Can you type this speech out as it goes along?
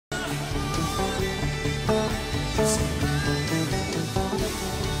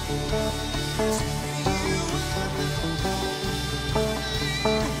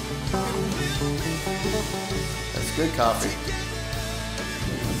coffee.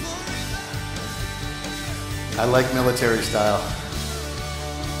 I like military style.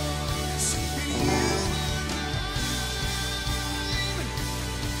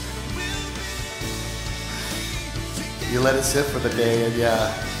 You let it sit for the day, and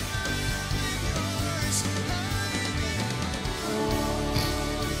yeah.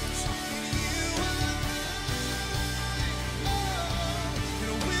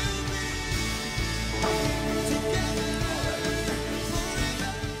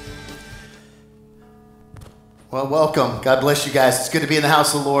 Well, welcome. God bless you guys. It's good to be in the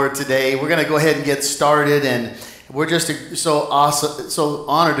house of the Lord today. We're going to go ahead and get started, and we're just so awesome, so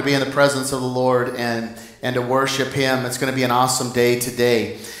honored to be in the presence of the Lord and to worship Him. It's going to be an awesome day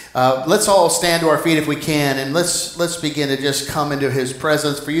today. Let's all stand to our feet if we can, and let's begin to just come into His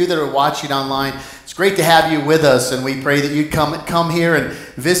presence. For you that are watching online, it's great to have you with us, and we pray that you come here and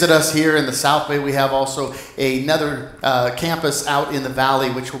visit us here in the South Bay. We have also another campus out in the valley,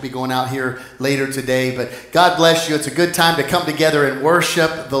 which will be going out here later today. But God bless you. It's a good time to come together and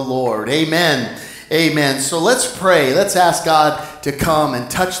worship the Lord. Amen. Amen. So let's pray. Let's ask God to come and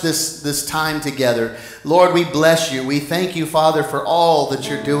touch this time together. Lord, we bless you. We thank you, Father, for all that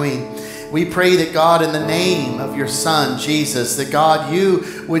you're doing. We pray that, God, in the name of your Son, Jesus, that, God,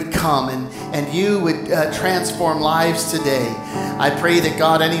 you would come and you would transform lives today. I pray that,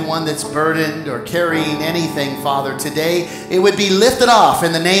 God, anyone that's burdened or carrying anything, Father, today, it would be lifted off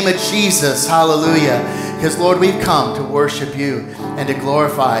in the name of Jesus. Hallelujah. Because, Lord, we've come to worship you and to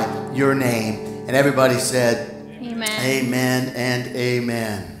glorify your name. And everybody said, Amen. Amen and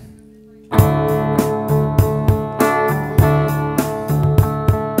amen.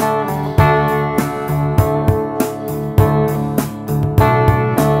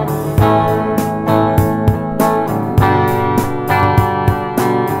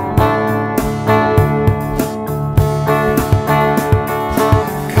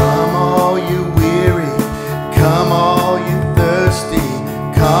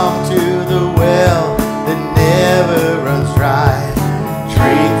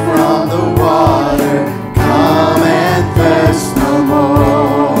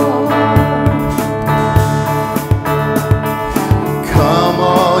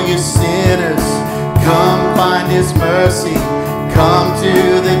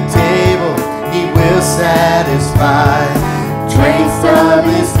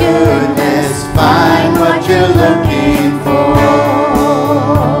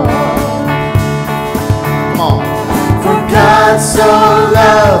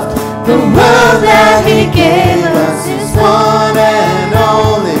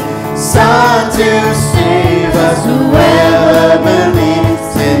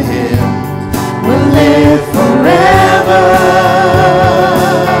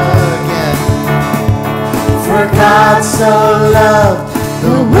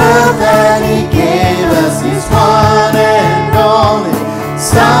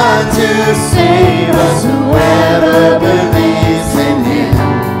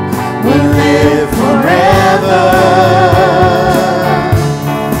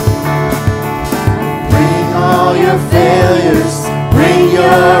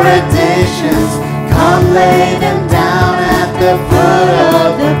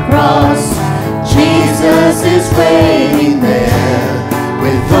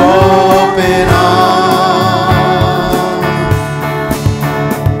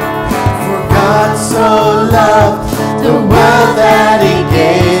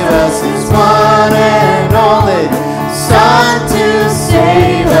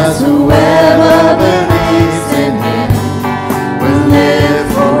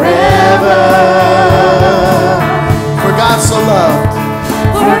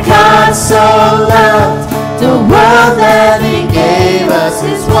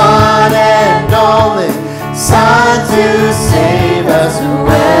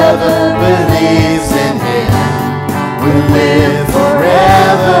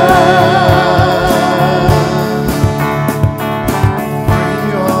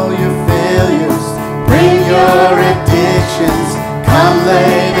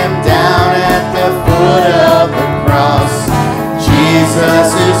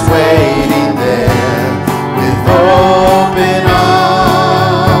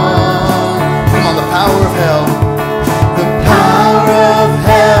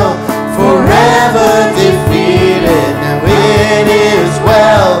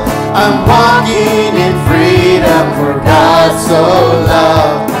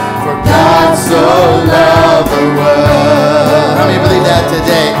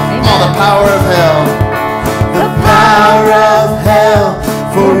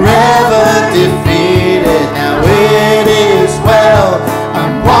 Forever defeated, now it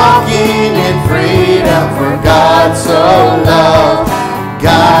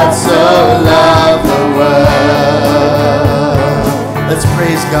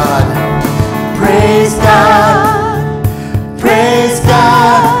Praise God. Praise God, praise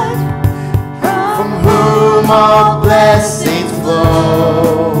God, from whom all blessings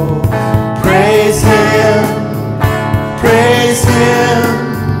flow. Praise Him,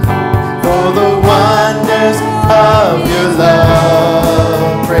 for the wonders of your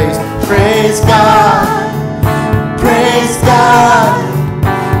love. Praise God,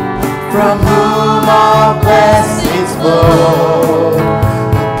 from whom all blessings flow.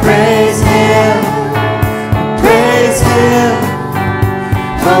 Praise Him,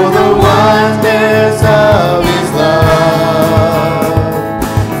 for the wonders of His love.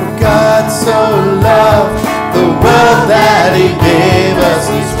 For God so loved the world that He gave us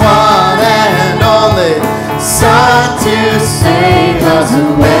His one and only Son to save us.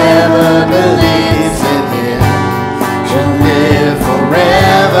 Whoever believes in Him shall live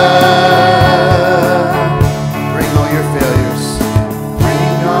forever. Bring all your failures.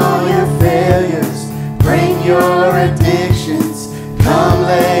 Bring all your failures. Bring your addictions. Come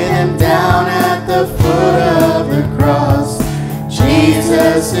lay them down at the foot of the cross.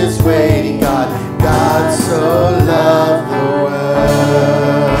 Jesus is waiting. God so loved the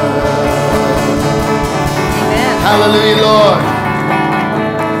world. Amen. Hallelujah, Lord.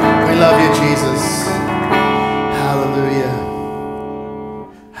 We love you, Jesus. Hallelujah.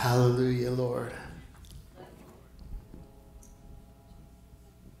 Hallelujah, Lord.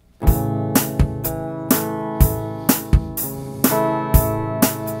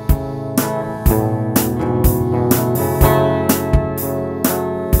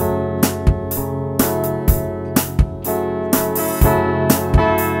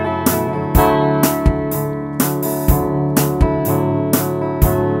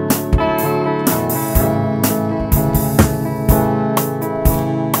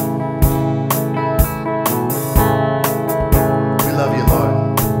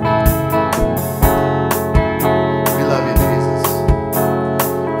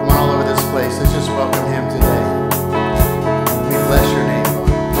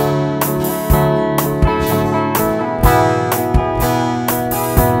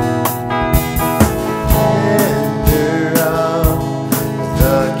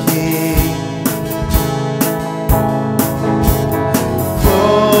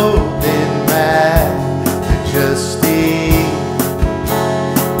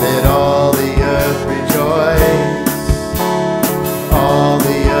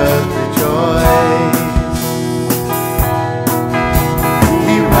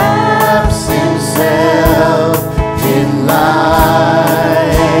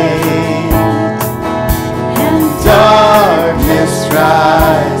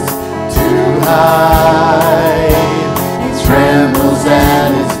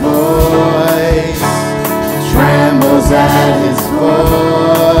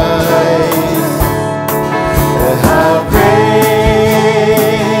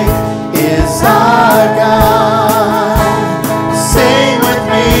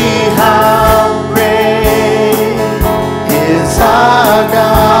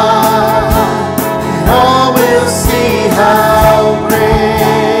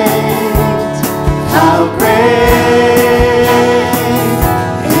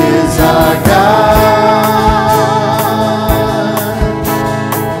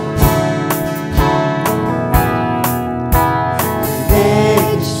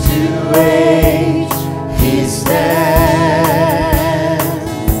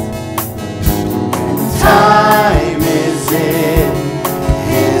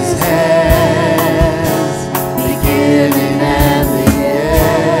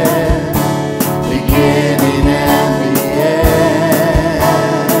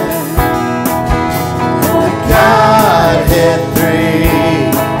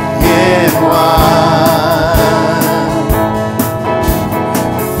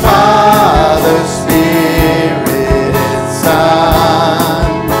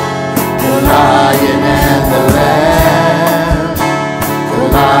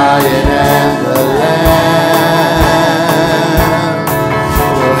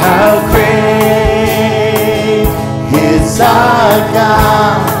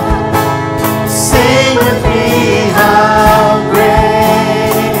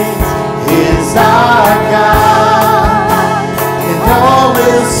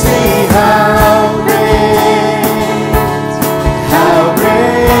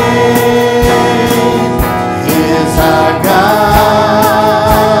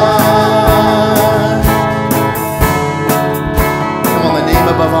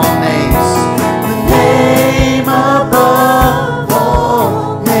 above all names. The name above all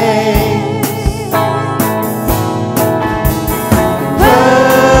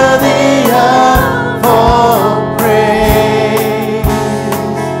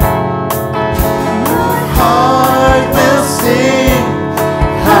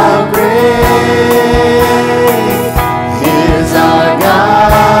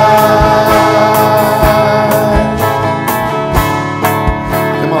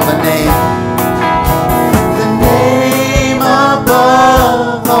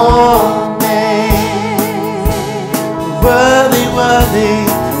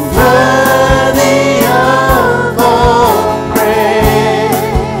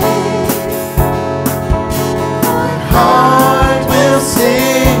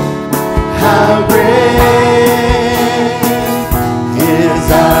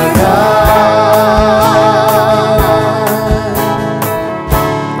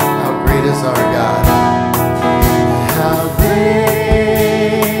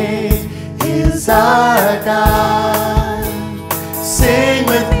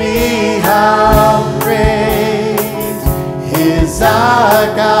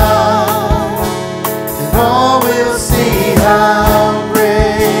our God, and all will see how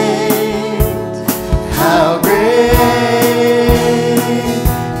great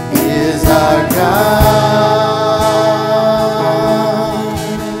is our God.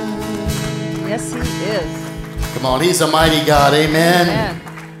 Yes, He is. Come on, He's a mighty God. Amen.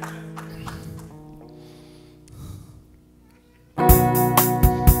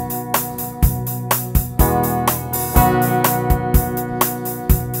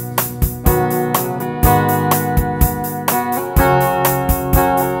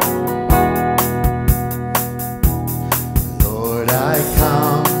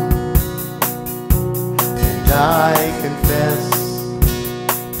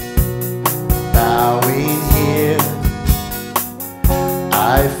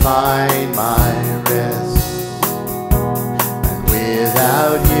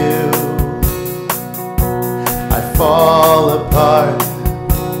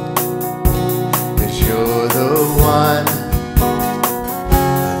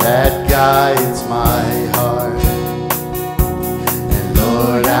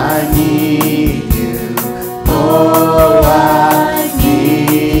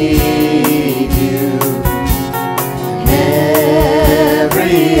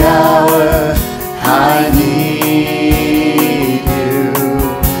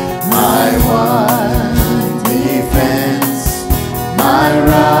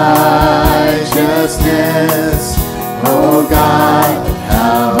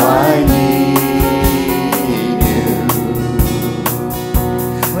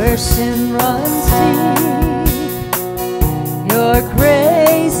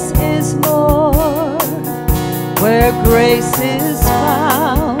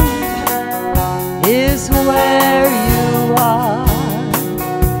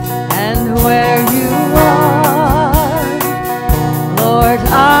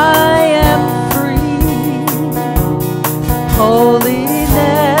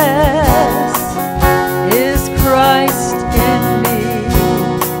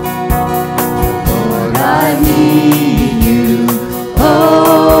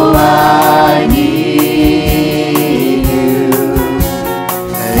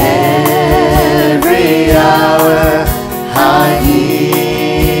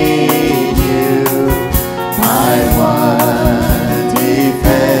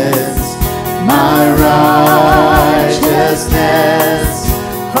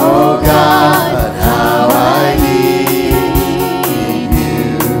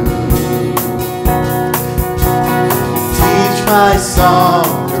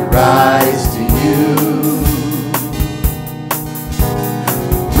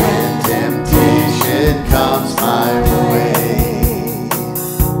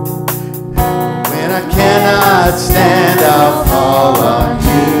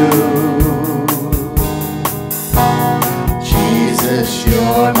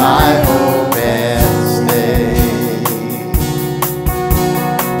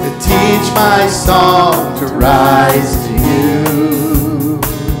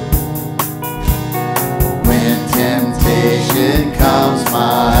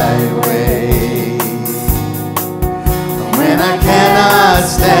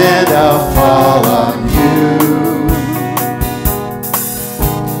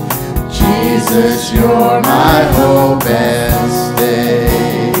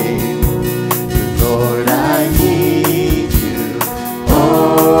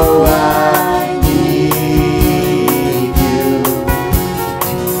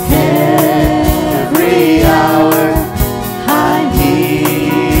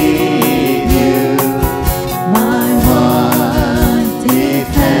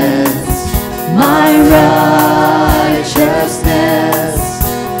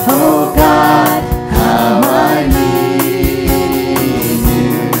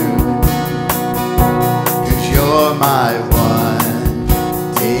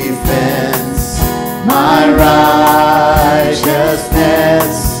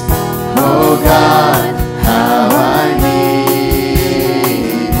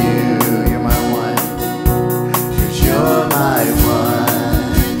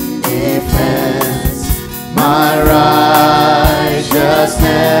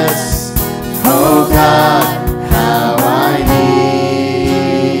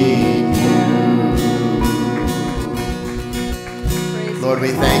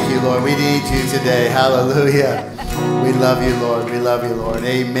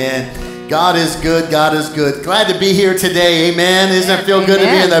 Amen. God is good. God is good. Glad to be here today. Amen. Doesn't it feel good to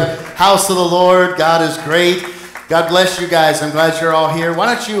be in the house of the Lord? God is great. God bless you guys. I'm glad you're all here.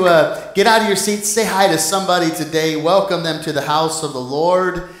 Why don't you get out of your seats, say hi to somebody today, welcome them to the house of the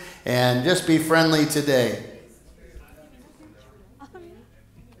Lord, and just be friendly today.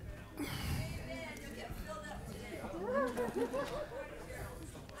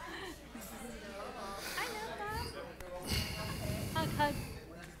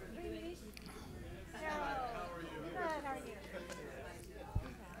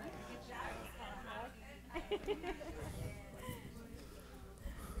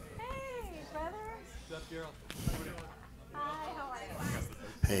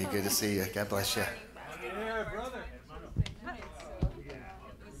 Hey, good to see you. God bless you. Yeah, brother.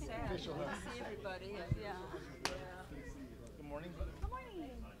 Sad to see everybody. Yeah. Good morning. Good morning.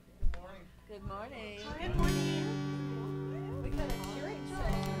 Good morning. Good morning. We got a cheering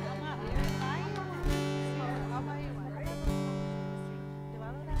session out here. I'll buy you one.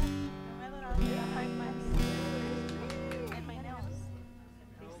 And my nails.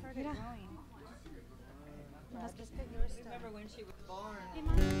 They started growing. Must just put yours stuff. Remember when she was born? Hey,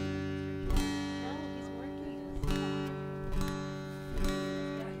 Mom. No, he's working.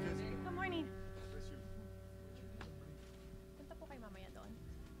 Good morning. Punta po kay mamaya doon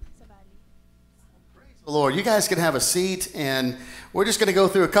sa valley. Lord, you guys can have a seat, and we're just going to go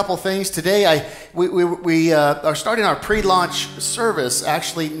through a couple things today. We are starting our pre-launch service.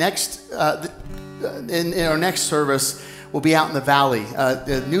 Actually, next in our next service, we'll be out in the valley.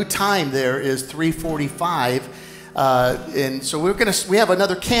 The new time there is 3:45, and so we have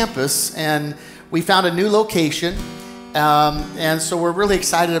another campus, and we found a new location, and so we're really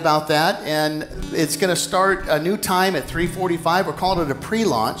excited about that. And it's going to start a new time at 3:45. We're calling it a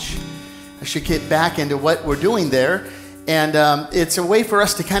pre-launch. I should get back into what we're doing there. And it's a way for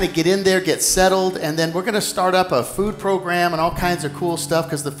us to kind of get in there, get settled, and then we're going to start up a food program and all kinds of cool stuff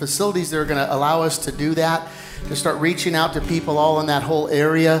because the facilities there are going to allow us to do that, to start reaching out to people all in that whole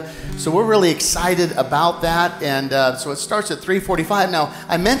area. So we're really excited about that. And so it starts at 3:45. Now,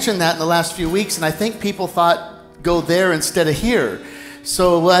 I mentioned that in the last few weeks, and I think people thought go there instead of here.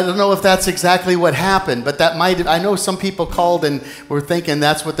 So I don't know if that's exactly what happened, but that might. I know some people called and were thinking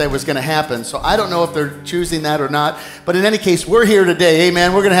that's what was going to happen. So I don't know if they're choosing that or not. But in any case, we're here today.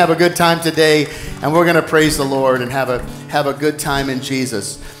 Amen. We're going to have a good time today, and we're going to praise the Lord and have a good time in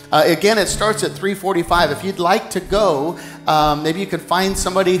Jesus. Again, it starts at 3:45. If you'd like to go, maybe you could find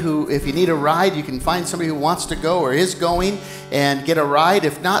somebody who, if you need a ride, you can find somebody who wants to go or is going and get a ride.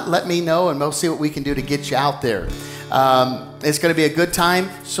 If not, let me know, and we'll see what we can do to get you out there. It's going to be a good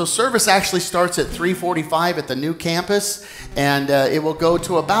time. So service actually starts at 3:45 at the new campus, and it will go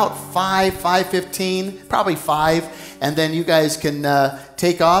to about 5:15, probably 5, and then you guys can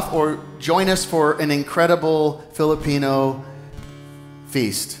take off or join us for an incredible Filipino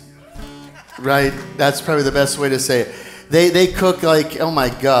feast. Right? That's probably the best way to say it. They cook like, oh my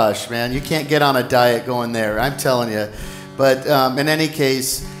gosh, man, you can't get on a diet going there. I'm telling you. But in any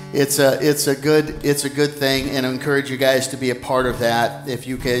case, it's a good thing, and I encourage you guys to be a part of that. If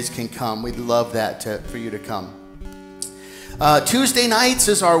you guys can come, we'd love that for you to come. Tuesday nights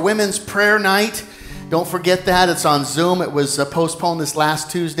is our women's prayer night. Don't forget that. It's on Zoom. It was postponed this last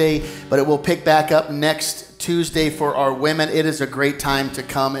Tuesday, but it will pick back up next Tuesday for our women. It is a great time to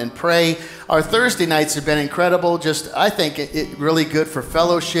come and pray. Our Thursday nights have been incredible. Just, I think it really good for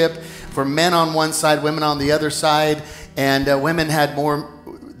fellowship, for men on one side, women on the other side, and women had more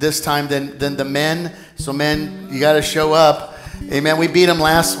this time than the men. So men, you got to show up. Amen. We beat them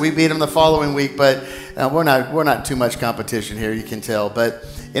the following week, but we're not too much competition here, you can tell. But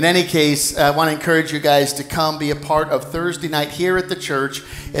in any case, I want to encourage you guys to come be a part of Thursday night here at the church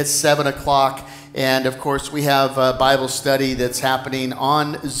at 7 o'clock. And of course, we have a Bible study that's happening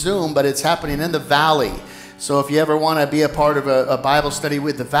on Zoom, but it's happening in the Valley. So if you ever want to be a part of a Bible study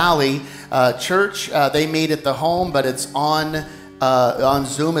with the Valley Church, they meet at the home, but it's on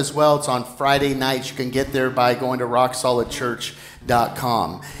Zoom as well. It's on Friday nights. You can get there by going to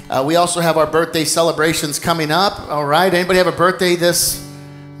rocksolidchurch.com. We also have our birthday celebrations coming up. All right. Anybody have a birthday this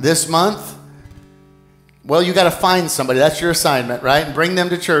month? Well, you got to find somebody. That's your assignment, right? And bring them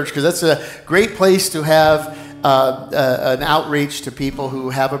to church, because that's a great place to have an outreach to people who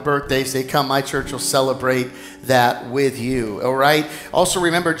have a birthday. Say, come, my church will celebrate that with you. All right. Also,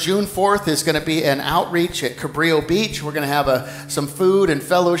 remember, June 4th is going to be an outreach at Cabrillo Beach. We're going to have some food and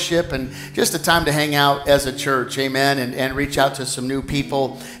fellowship and just a time to hang out as a church. Amen. And reach out to some new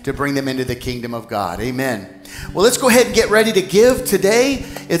people to bring them into the kingdom of God. Amen. Well, let's go ahead and get ready to give today.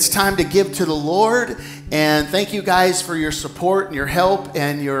 It's time to give to the Lord. And thank you guys for your support and your help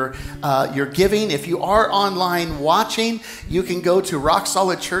and your giving. If you are online watching, you can go to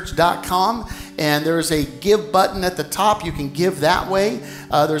rocksolidchurch.com and there's a give button at the top. You can give that way.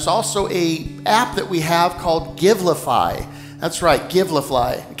 There's also a app that we have called Givelify. That's right,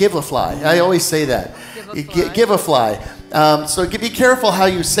 Givelify. Givelify. I always say that. Givelify. So be careful how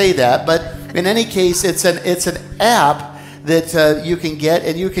you say that. But in any case, it's an app that you can get,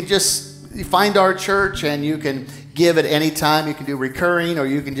 and you can just find our church, and you can give at any time. You can do recurring, or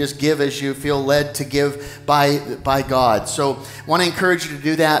you can just give as you feel led to give by God. So I want to encourage you to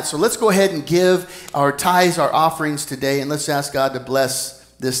do that. So let's go ahead and give our tithes, our offerings today, and let's ask God to bless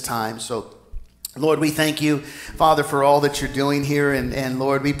this time. So Lord, we thank you, Father, for all that you're doing here. And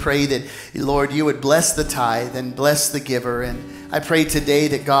Lord, we pray that, Lord, you would bless the tithe and bless the giver. And I pray today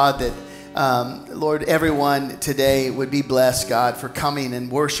that, God, that, Lord, everyone today would be blessed, God, for coming and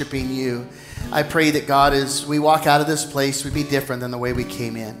worshiping you. I pray that, God, as we walk out of this place, we'd be different than the way we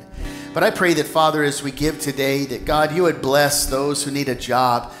came in. But I pray that, Father, as we give today, that, God, you would bless those who need a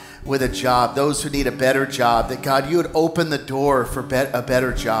job with a job, those who need a better job, that, God, you would open the door for a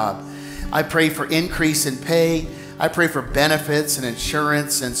better job. I pray for increase in pay. I pray for benefits and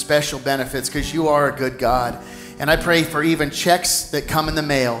insurance and special benefits, because you are a good God. And I pray for even checks that come in the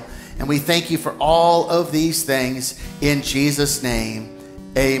mail. And we thank you for all of these things in Jesus' name.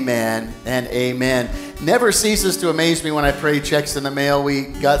 Amen and amen. Never ceases to amaze me when I pray checks in the mail. We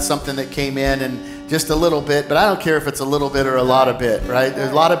got something that came in, and just a little bit, but I don't care if it's a little bit or a lot of bit, right?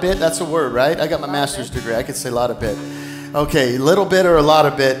 A lot of bit, that's a word, right? I got my master's degree. I could say a lot of bit. Okay, little bit or a lot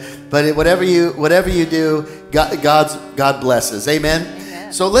of bit, but whatever you do, God blesses. Amen.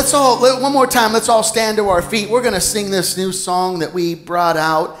 Amen. So let's all, one more time, let's all stand to our feet. We're going to sing this new song that we brought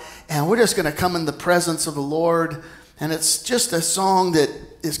out, and we're just going to come in the presence of the Lord. And it's just a song that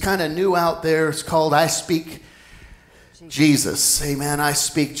is kind of new out there. It's called I Speak Jesus. Amen. I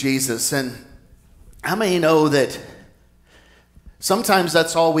Speak Jesus. And how many know that sometimes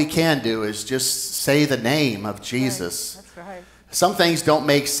that's all we can do is just say the name of Jesus? Right. That's right. Some things don't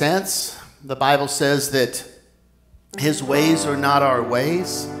make sense. The Bible says that his ways are not our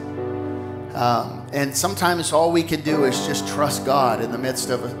ways. And sometimes all we can do is just trust God in the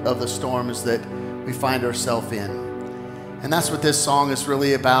midst of the storms that we find ourselves in. And that's what this song is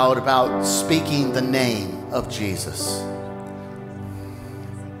really about speaking the name of Jesus.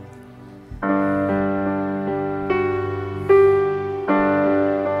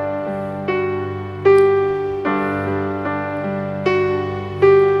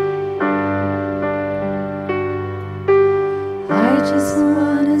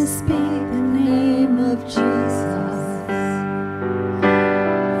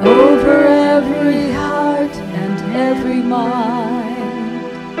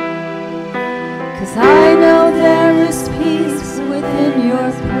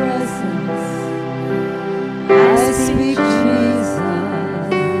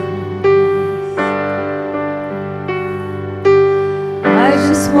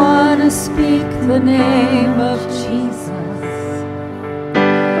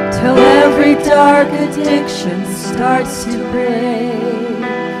 Starts to break,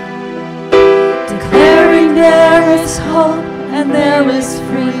 declaring there is hope and there is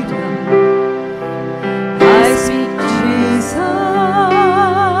freedom. I speak Jesus.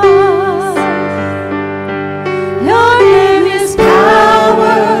 Your name is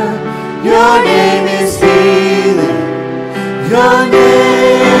power, your name is healing, your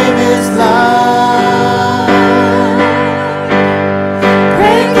name is life.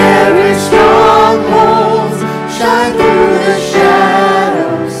 Break every stronghold, shine through the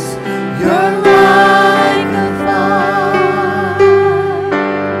shadows, you're like a fire.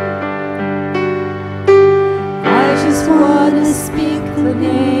 I just want to speak the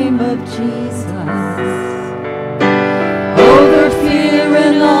name of Jesus over fear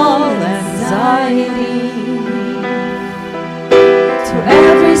and all anxiety, to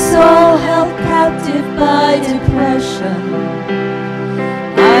every soul held captive by depression.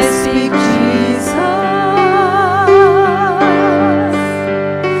 I speak Jesus.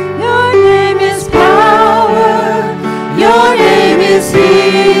 Your name is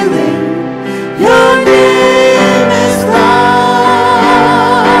healing, your name is life.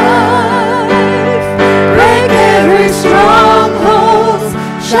 Break every stronghold,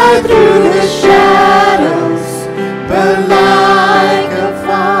 shine through the shadows, burn like a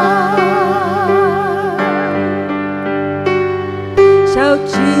fire. Shout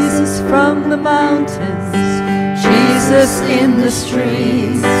Jesus from the mountains, Jesus in the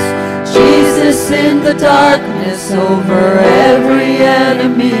streets, Jesus in the darkness over every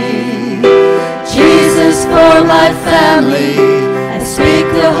enemy. Jesus for my family, I speak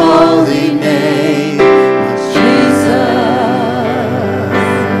the holy name of Jesus.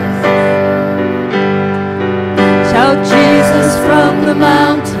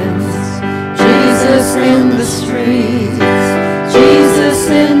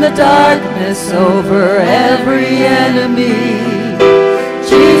 the darkness over every enemy.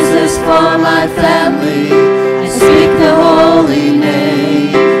 Jesus, for my family, I speak the holy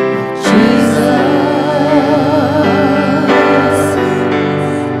name of Jesus.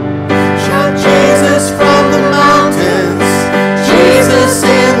 Shout Jesus from the mountains, Jesus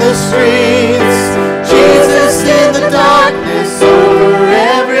in the streets, Jesus in the darkness over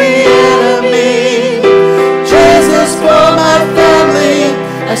every enemy. Jesus for my family,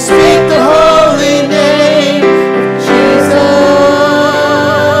 I speak the holy name of Jesus.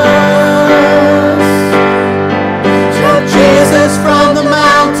 Shout Jesus from the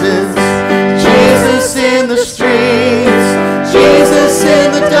mountains, Jesus in the streets, Jesus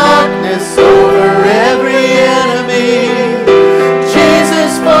in the darkness over every enemy.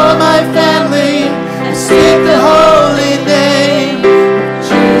 Jesus for my family, I speak the holy name of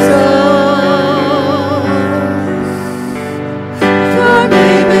Jesus. Your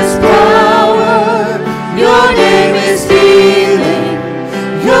name is power, your name is healing,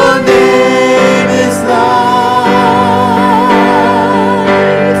 your name is life.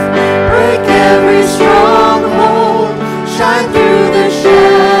 Break every stronghold, shine through the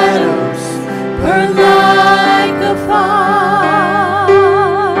shadows, burn like a fire.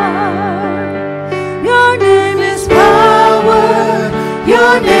 Your name is power,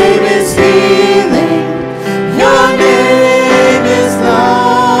 your name is healing, your name is life.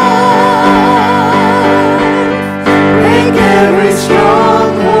 Break every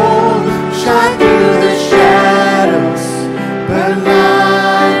stronghold, shine through the shadows, burn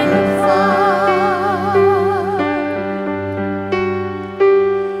like a fire.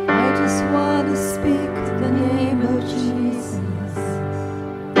 I just want to speak the name of Jesus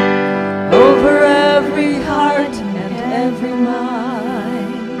over every heart and every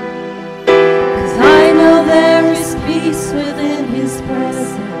mind. 'Cause I know there is peace within His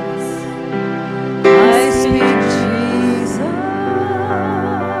presence. I speak Jesus.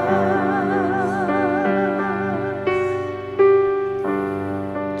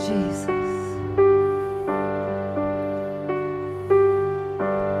 Jesus.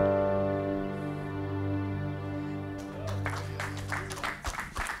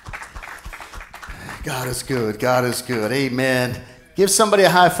 God is good. God is good. Amen. Give somebody a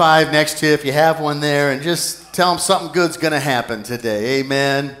high five next to you if you have one there, and just tell them something good's going to happen today.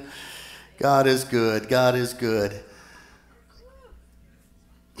 Amen. God is good. God is good.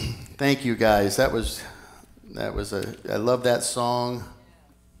 Thank you, guys. I love that song.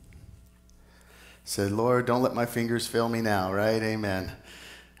 Said, Lord, don't let my fingers fail me now, right? Amen.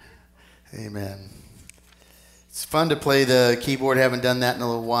 Amen. It's fun to play the keyboard. Haven't done that in a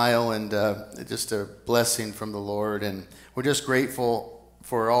little while, and just a blessing from the Lord. And we're just grateful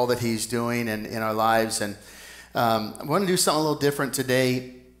for all that He's doing in our lives. And I want to do something a little different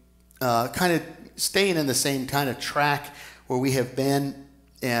today, kind of staying in the same kind of track where we have been,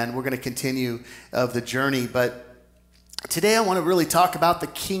 and we're going to continue of the journey. But today I want to really talk about the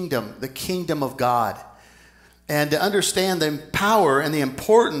kingdom of God, and to understand the power and the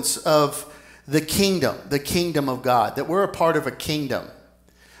importance of the kingdom of God, that we're a part of a kingdom.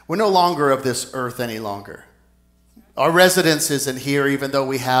 We're no longer of this earth any longer. Our residence isn't here, even though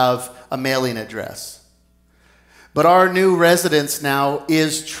we have a mailing address. But our new residence now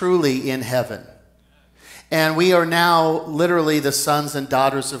is truly in heaven. And we are now literally the sons and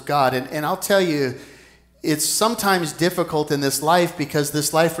daughters of God. And I'll tell you, it's sometimes difficult in this life, because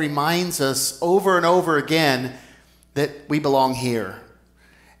this life reminds us over and over again that we belong here.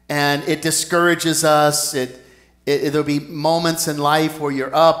 And it discourages us. There'll be moments in life where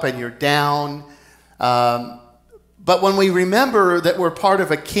you're up and you're down. But when we remember that we're part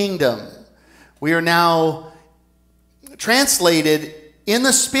of a kingdom, we are now translated in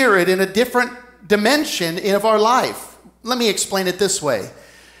the Spirit in a different dimension of our life. Let me explain it this way.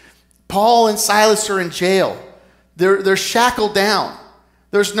 Paul and Silas are in jail. They're shackled down.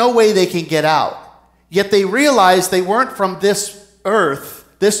 There's no way they can get out. Yet they realize they weren't from this earth.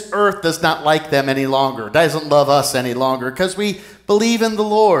 This earth does not like them any longer, doesn't love us any longer, because we believe in the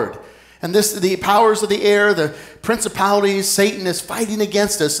Lord. And the powers of the air, the principalities, Satan is fighting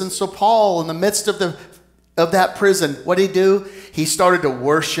against us. And so Paul, in the midst of that prison, what did he do? He started to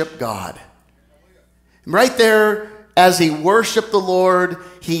worship God. Right there, as he worshiped the Lord,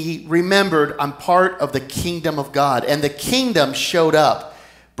 he remembered, I'm part of the kingdom of God. And the kingdom showed up,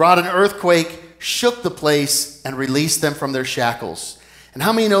 brought an earthquake, shook the place, and released them from their shackles. And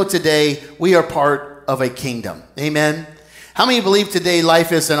how many know today we are part of a kingdom? Amen? How many believe today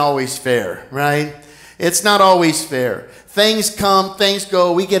life isn't always fair, right? It's not always fair. Things come, things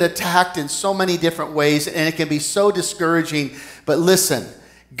go. We get attacked in so many different ways, and it can be so discouraging. But listen,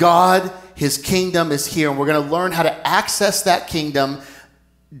 God, his kingdom is here, and we're going to learn how to access that kingdom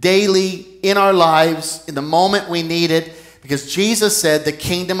daily in our lives, in the moment we need it, because Jesus said the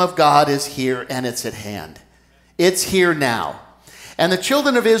kingdom of God is here and it's at hand. It's here now. And the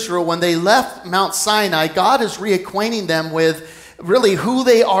children of Israel, when they left Mount Sinai, God is reacquainting them with really who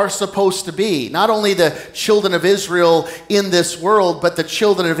they are supposed to be. Not only the children of Israel in this world, but the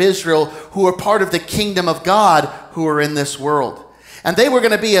children of Israel who are part of the kingdom of God who are in this world. And they were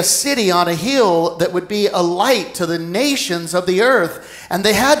going to be a city on a hill that would be a light to the nations of the earth. And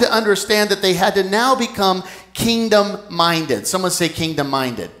they had to understand that they had to now become kingdom-minded. Someone say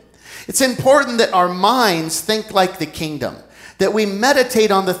kingdom-minded. It's important that our minds think like the kingdom, that we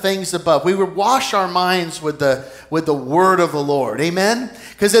meditate on the things above. We would wash our minds with the word of the Lord. Amen?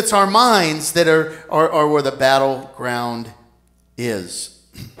 Because it's our minds that are where the battleground is.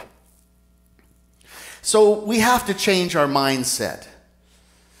 So we have to change our mindset.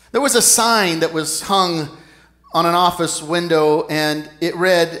 There was a sign that was hung on an office window, and it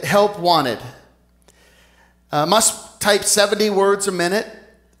read, "Help wanted." Must type 70 words a minute.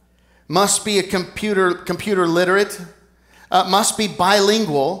 Must be a computer literate. Must be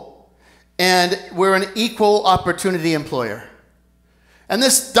bilingual. And we're an equal opportunity employer. And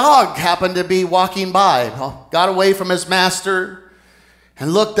this dog happened to be walking by, got away from his master,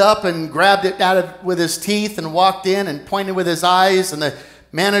 and looked up and grabbed it with his teeth and walked in and pointed with his eyes, and the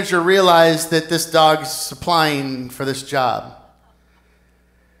manager realized that this dog's applying for this job.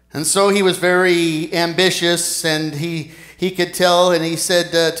 And so he was very ambitious, and he could tell, and he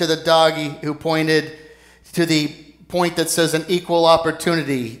said to the dog who pointed to the point that says an equal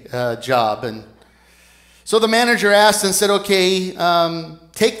opportunity job. And so the manager asked and said, "Okay,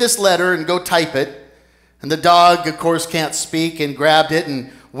 take this letter and go type it." And the dog, of course, can't speak, and grabbed it and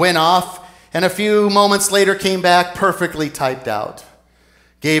went off. And a few moments later came back perfectly typed out.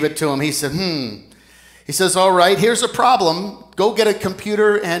 Gave it to him. He said, He says, "All right, here's a problem. Go get a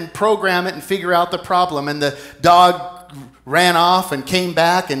computer and program it and figure out the problem." And the dog ran off and came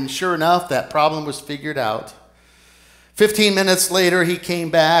back, and sure enough, that problem was figured out. 15 minutes later, he came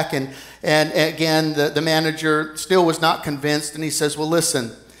back, and again, the manager still was not convinced, and he says, "Well,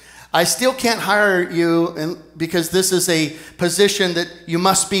 listen, I still can't hire you because this is a position that you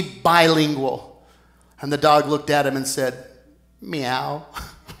must be bilingual." And the dog looked at him and said, "Meow."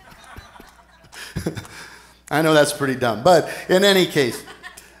 I know that's pretty dumb, but in any case.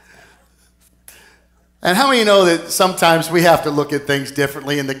 And how many know that sometimes we have to look at things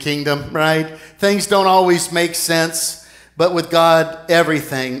differently in the kingdom, right? Things don't always make sense, but with God,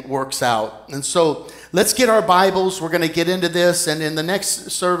 everything works out. And so let's get our Bibles. We're going to get into this, and in the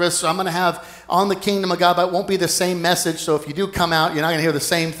next service, I'm going to have on the kingdom of God, but it won't be the same message. So if you do come out, you're not going to hear the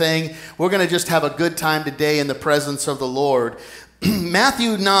same thing. We're going to just have a good time today in the presence of the Lord.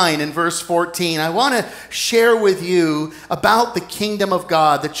 Matthew 9 and verse 14, I want to share with you about the kingdom of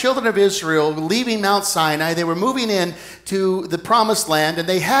God. The children of Israel leaving Mount Sinai, they were moving in to the promised land, and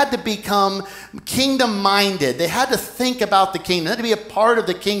they had to become kingdom-minded. They had to think about the kingdom. They had to be a part of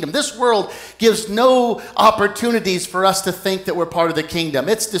the kingdom. This world gives no opportunities for us to think that we're part of the kingdom.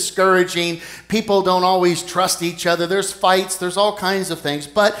 It's discouraging. People don't always trust each other. There's fights. There's all kinds of things.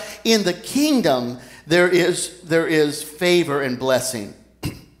 But in the kingdom, there is favor and blessing.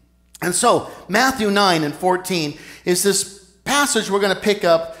 And so Matthew 9 and 14 is this passage we're going to pick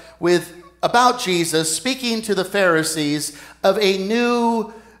up with about Jesus speaking to the Pharisees of a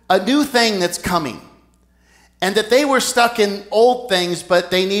new thing that's coming. And that they were stuck in old things,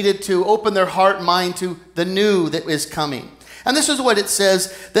 but they needed to open their heart and mind to the new that is coming. And this is what it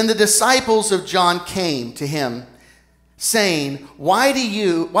says. Then the disciples of John came to him, saying, why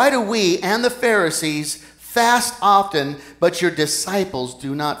do we and the Pharisees fast often, but your disciples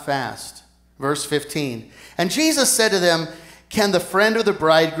do not fast? Verse 15. And Jesus said to them, can the friend of the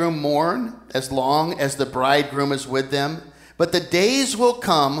bridegroom mourn as long as the bridegroom is with them? But the days will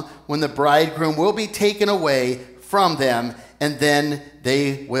come when the bridegroom will be taken away from them, and then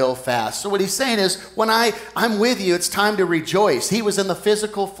they will fast. So what he's saying is, when I'm with you, it's time to rejoice. He was in the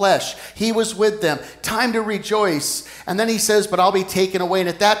physical flesh. He was with them. Time to rejoice. And then he says, but I'll be taken away. And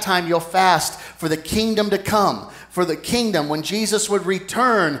at that time, you'll fast for the kingdom to come. For the kingdom, when Jesus would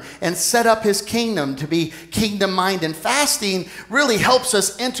return and set up his kingdom to be kingdom-minded. And fasting really helps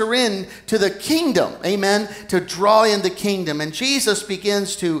us enter into the kingdom, amen, to draw in the kingdom. And Jesus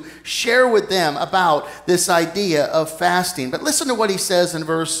begins to share with them about this idea of fasting. But listen to what he says in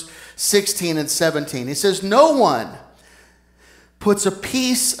verse 16 and 17. He says, no one puts a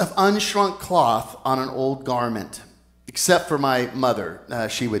piece of unshrunk cloth on an old garment, except for my mother.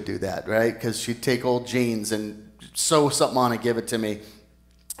 She would do that, right? Because she'd take old jeans and sew something on and give it to me.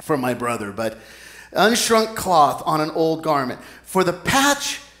 from my brother, but unshrunk cloth on an old garment. For the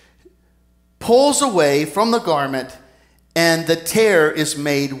patch pulls away from the garment, and the tear is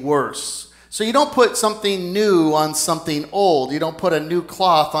made worse. So you don't put something new on something old. You don't put a new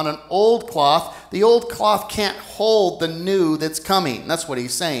cloth on an old cloth. The old cloth can't hold the new that's coming. That's what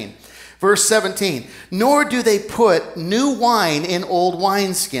he's saying. Verse 17, nor do they put new wine in old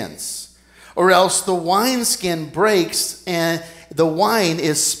wineskins, or else the wineskin breaks and the wine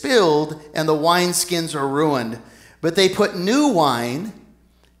is spilled and the wineskins are ruined. But they put new wine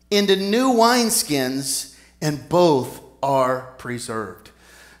into new wineskins, and both are preserved.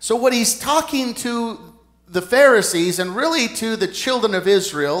 So what he's talking to the Pharisees and really to the children of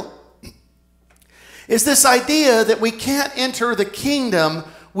Israel is this idea that we can't enter the kingdom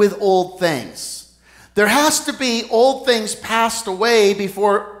with old things. There has to be old things passed away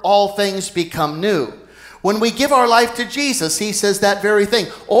before all things become new. When we give our life to Jesus, he says that very thing.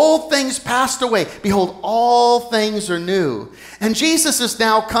 Old things passed away. Behold, all things are new. And Jesus is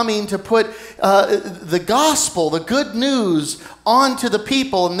now coming to put the gospel, the good news, onto the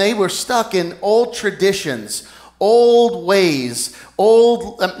people. And they were stuck in old traditions, old ways,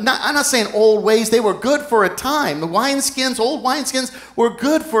 I'm not saying old ways. They were good for a time. The wineskins, old wineskins, were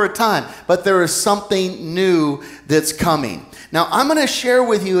good for a time. But there is something new that's coming. Now, I'm going to share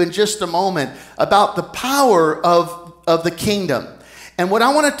with you in just a moment about the power of the kingdom. And what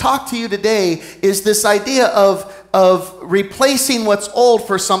I want to talk to you today is this idea of replacing what's old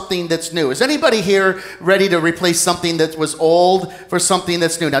for something that's new. Is anybody here ready to replace something that was old for something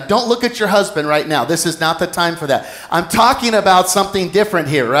that's new? Now, don't look at your husband right now. This is not the time for that. I'm talking about something different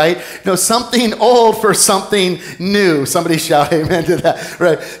here, right? No, something old for something new. Somebody shout amen to that,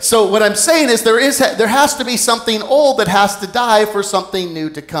 right? So what I'm saying is there has to be something old that has to die for something new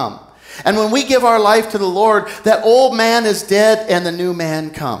to come. And when we give our life to the Lord, that old man is dead and the new man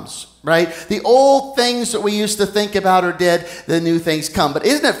comes, right? The old things that we used to think about are dead, the new things come. But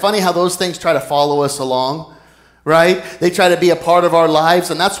isn't it funny how those things try to follow us along, right? They try to be a part of our lives,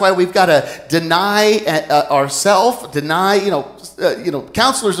 and that's why we've got to deny ourselves,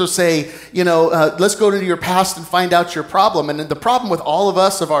 counselors will say, let's go into your past and find out your problem. And the problem with all of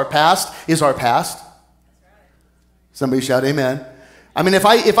us of our past is our past. Somebody shout amen. I mean, if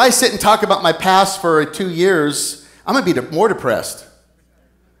I sit and talk about my past for 2 years, I'm going to be more depressed.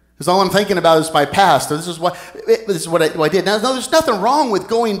 Because all I'm thinking about is my past. This is what I did. Now, there's nothing wrong with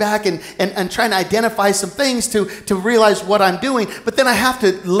going back and trying to identify some things to realize what I'm doing. But then I have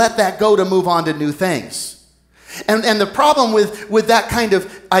to let that go to move on to new things. And the problem with that kind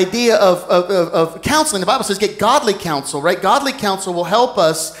of idea of counseling, the Bible says get godly counsel, right? Godly counsel will help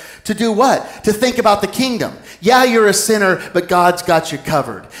us to do what? To think about the kingdom. Yeah, you're a sinner, but God's got you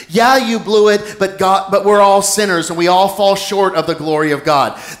covered. Yeah, you blew it, but we're all sinners and we all fall short of the glory of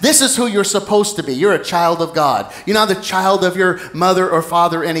God. This is who you're supposed to be. You're a child of God. You're not the child of your mother or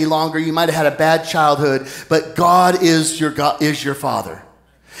father any longer. You might have had a bad childhood, but God is your Father.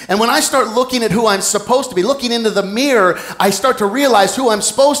 And when I start looking at who I'm supposed to be, looking into the mirror, I start to realize who I'm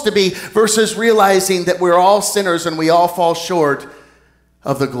supposed to be versus realizing that we're all sinners and we all fall short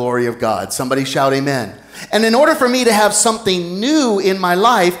of the glory of God. Somebody shout amen. And in order for me to have something new in my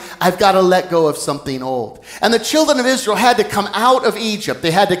life, I've got to let go of something old. And the children of Israel had to come out of Egypt. They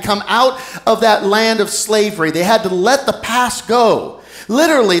had to come out of that land of slavery. They had to let the past go.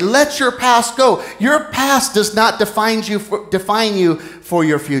 Literally, let your past go. Your past does not define you for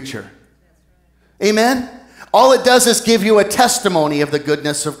your future. Amen? All it does is give you a testimony of the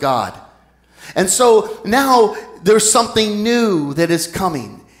goodness of God. And so now there's something new that is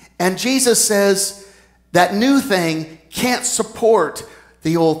coming. And Jesus says that new thing can't support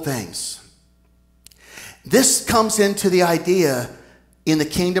the old things. This comes into the idea in the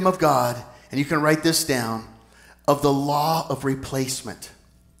kingdom of God, and you can write this down, of the law of replacement.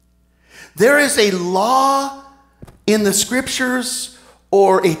 There is a law in the scriptures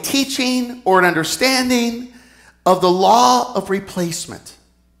or a teaching or an understanding of the law of replacement.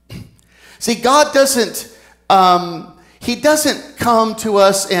 See, God doesn't, he doesn't come to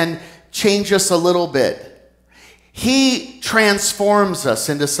us and change us a little bit. He transforms us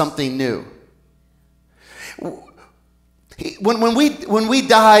into something new. When we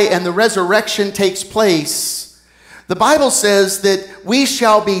die and the resurrection takes place, the Bible says that we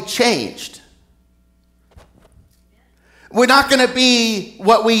shall be changed. We're not going to be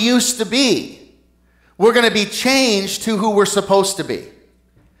what we used to be. We're going to be changed to who we're supposed to be.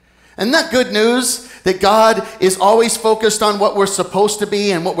 Isn't that good news? That God is always focused on what we're supposed to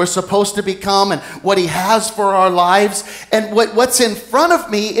be and what we're supposed to become and what he has for our lives. And what's in front of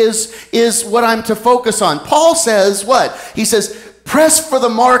me is what I'm to focus on. Paul says what? He says, Press for the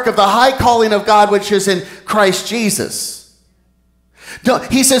mark of the high calling of God, which is in Christ Jesus.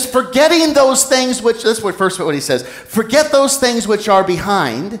 He says, forgetting those things which, this is first what he says, forget those things which are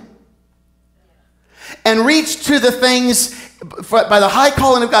behind and reach to the things by the high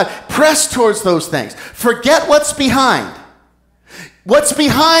calling of God. Press towards those things. Forget what's behind. What's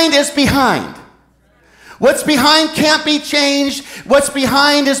behind is behind. What's behind can't be changed. What's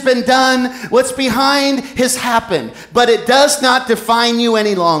behind has been done. What's behind has happened. But it does not define you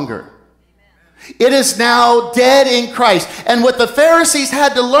any longer. It is now dead in Christ. And what the Pharisees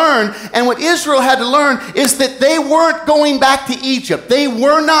had to learn and what Israel had to learn is that they weren't going back to Egypt. They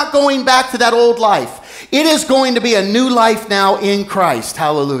were not going back to that old life. It is going to be a new life now in Christ.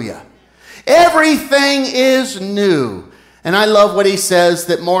 Hallelujah. Everything is new. And I love what he says,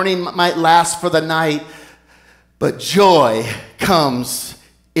 that mourning might last for the night, but joy comes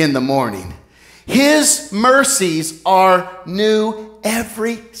in the morning. His mercies are new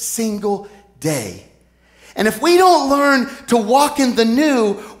every single day. And if we don't learn to walk in the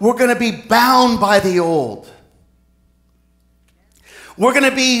new, we're going to be bound by the old. We're going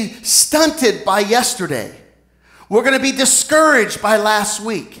to be stunted by yesterday. We're going to be discouraged by last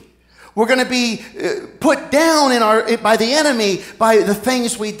week. We're going to be put down by the enemy by the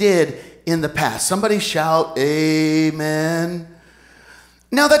things we did in the past. Somebody shout, amen.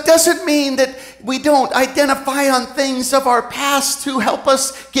 Now, that doesn't mean that we don't identify on things of our past to help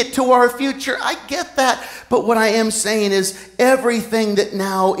us get to our future. I get that. But what I am saying is everything that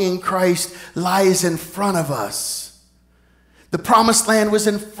now in Christ lies in front of us. The promised land was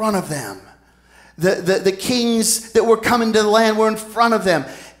in front of them. The kings that were coming to the land were in front of them.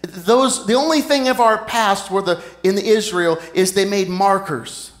 The only thing of our past in Israel is they made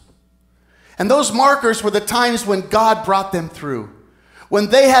markers. And those markers were the times when God brought them through. When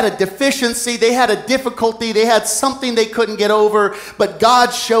they had a deficiency, they had a difficulty, they had something they couldn't get over, but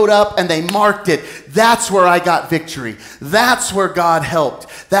God showed up and they marked it. That's where I got victory. That's where God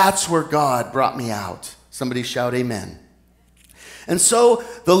helped. That's where God brought me out. Somebody shout amen. And so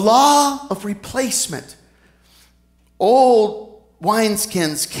the law of replacement. Old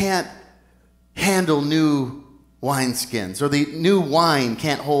wineskins can't handle new wineskins, or the new wine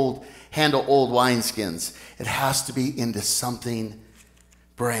can't handle old wineskins. It has to be into something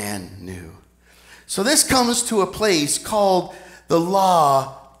brand new. So this comes to a place called the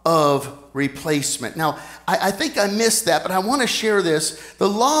law of replacement. Now, I think I missed that, but I want to share this. The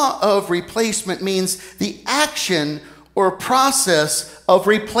law of replacement means the action or process of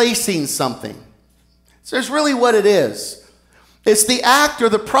replacing something. So that's really what it is. It's the act or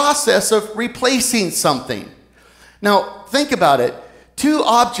the process of replacing something. Now, think about it. Two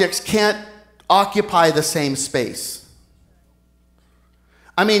objects can't occupy the same space.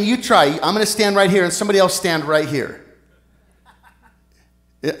 I mean, you try. I'm going to stand right here and somebody else stand right here.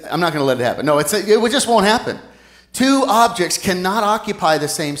 I'm not going to let it happen. No, it just won't happen. Two objects cannot occupy the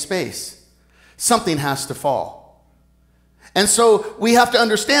same space. Something has to fall. And so we have to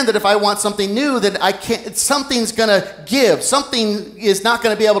understand that if I want something new, then something's going to give. Something is not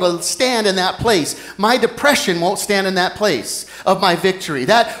going to be able to stand in that place. My depression won't stand in that place of my victory.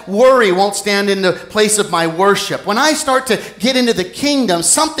 That worry won't stand in the place of my worship. When I start to get into the kingdom,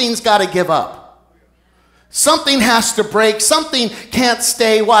 something's got to give up. Something has to break. Something can't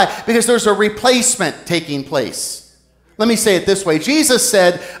stay. Why? Because there's a replacement taking place. Let me say it this way. Jesus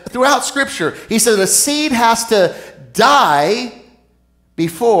said throughout Scripture, he said a seed has to die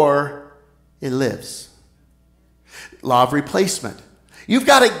before it lives. Law of replacement. You've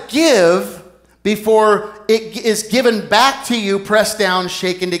got to give before it is given back to you, pressed down,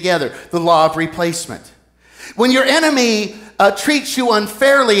 shaken together. The law of replacement. When your enemy treats you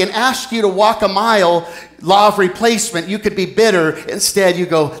unfairly and asks you to walk a mile, law of replacement, you could be bitter. Instead, you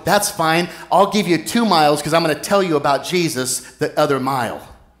go, that's fine. I'll give you 2 miles because I'm going to tell you about Jesus the other mile.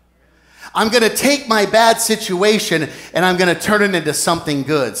 I'm going to take my bad situation and I'm going to turn it into something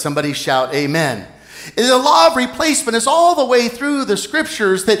good. Somebody shout amen. And the law of replacement is all the way through the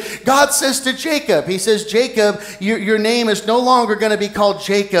scriptures that God says to Jacob. He says, Jacob, your name is no longer going to be called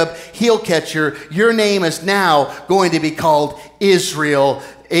Jacob, heel catcher. Your name is now going to be called Israel.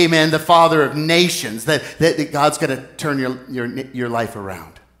 Amen. The father of nations. That God's going to turn your life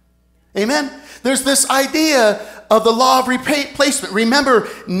around. Amen. There's this idea of the law of replacement. Remember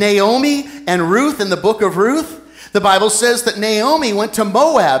Naomi and Ruth in the book of Ruth? The Bible says that Naomi went to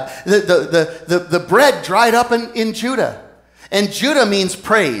Moab. The bread dried up in Judah. And Judah means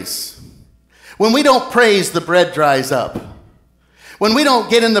praise. When we don't praise, the bread dries up. When we don't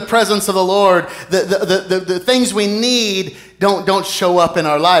get in the presence of the Lord, the things we need don't show up in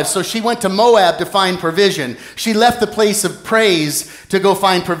our lives. So she went to Moab to find provision. She left the place of praise to go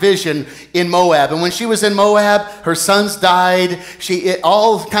find provision in Moab. And when she was in Moab, her sons died.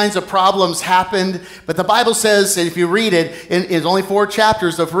 All kinds of problems happened. But the Bible says, and if you read it, it's only 4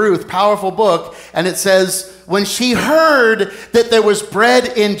 chapters of Ruth, powerful book, and it says, when she heard that there was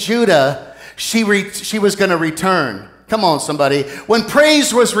bread in Judah, she was going to return. Come on, somebody. When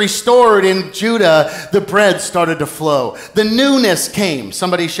praise was restored in Judah, the bread started to flow. The newness came.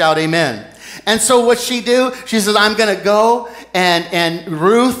 Somebody shout amen. And so what she do? She says, I'm going to go. And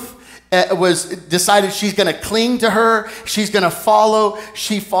Ruth decided she's going to cling to her. She's going to follow.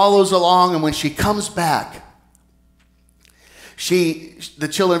 She follows along. And when she comes back, the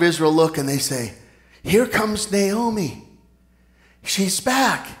children of Israel look and they say, here comes Naomi. She's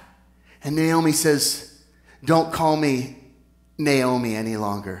back. And Naomi says, don't call me Naomi any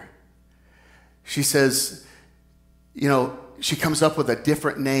longer. She says, she comes up with a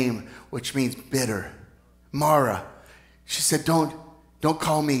different name, which means bitter. Mara. She said, don't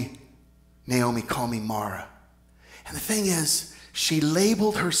call me Naomi, call me Mara. And the thing is, she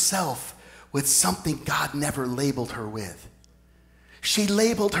labeled herself with something God never labeled her with. She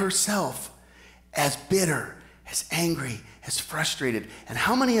labeled herself as bitter, as angry, as frustrated. And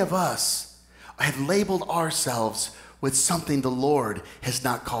how many of us have labeled ourselves with something the Lord has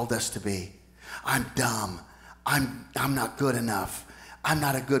not called us to be? I'm dumb. I'm not good enough. I'm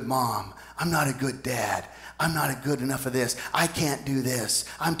not a good mom. I'm not a good dad. I'm not a good enough of this. I can't do this.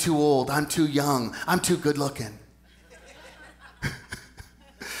 I'm too old. I'm too young. I'm too good looking.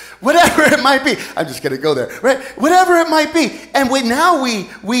 Whatever it might be. I'm just going to go there, right? Whatever it might be. And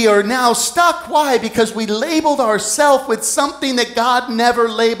we are now stuck. Why? Because we labeled ourselves with something that God never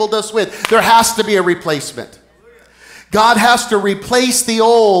labeled us with. There has to be a replacement. God has to replace the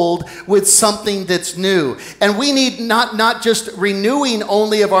old with something that's new. And we need not just renewing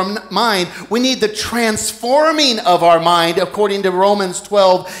only of our mind, we need the transforming of our mind, according to Romans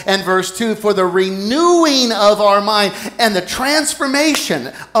 12 and verse 2, for the renewing of our mind and the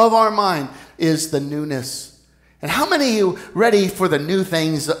transformation of our mind is the newness. And how many of you ready for the new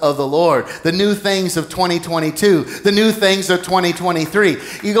things of the Lord? The new things of 2022, the new things of 2023.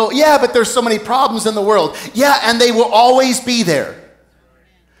 You go, yeah, but there's so many problems in the world. Yeah, and they will always be there.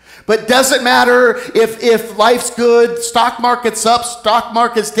 But doesn't matter if life's good, stock market's up, stock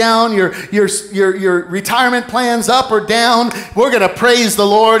market's down, your retirement plan's up or down. We're going to praise the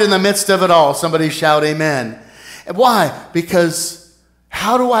Lord in the midst of it all. Somebody shout amen. And why? Because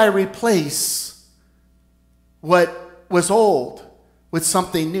how do I replace what was old with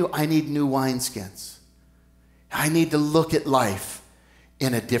something new? I need new wineskins. I need to look at life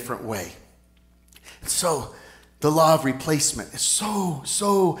in a different way. So the law of replacement is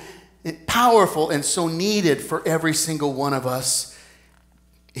so powerful and so needed for every single one of us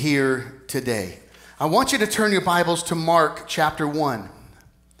here today. I want you to turn your Bibles to Mark chapter 1.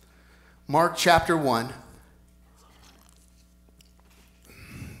 Mark chapter 1.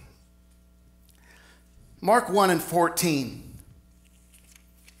 Mark 1 and 14.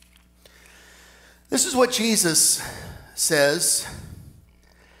 This is what Jesus says.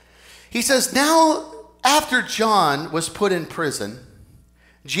 He says, now after John was put in prison,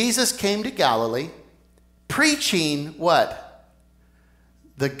 Jesus came to Galilee, preaching what?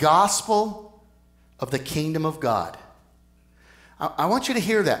 The gospel of the kingdom of God. I want you to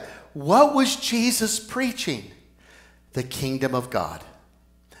hear that. What was Jesus preaching? The kingdom of God.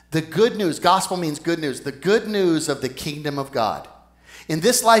 The good news. Gospel means good news. The good news of the kingdom of God. In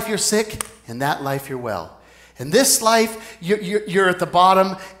this life you're sick, in that life you're well. In this life you're at the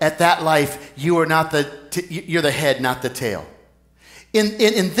bottom. At that life you're the head, not the tail.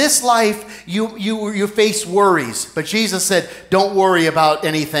 In this life, you face worries. But Jesus said, don't worry about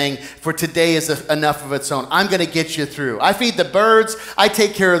anything, for today is enough of its own. I'm going to get you through. I feed the birds. I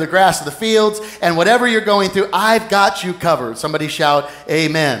take care of the grass of the fields. And whatever you're going through, I've got you covered. Somebody shout,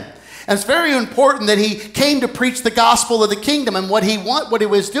 amen. And it's very important that he came to preach the gospel of the kingdom. And what he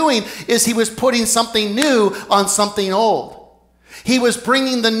was doing is he was putting something new on something old. He was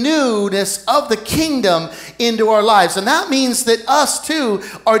bringing the newness of the kingdom into our lives. And that means that us too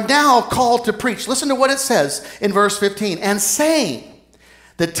are now called to preach. Listen to what it says in verse 15. And saying,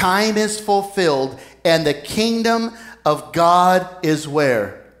 the time is fulfilled and the kingdom of God is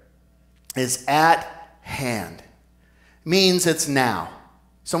where? Is at hand. Means it's now.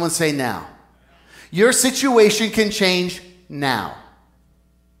 Someone say now. Your situation can change now.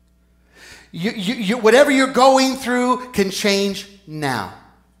 Whatever you're going through can change now.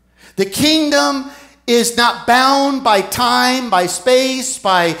 The kingdom is not bound by time, by space,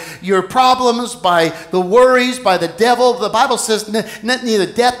 by your problems, by the worries, by the devil. The Bible says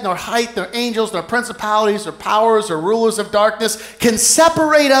neither death, nor height, nor angels, nor principalities, or powers, or rulers of darkness can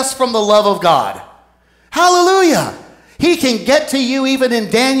separate us from the love of God. Hallelujah. He can get to you even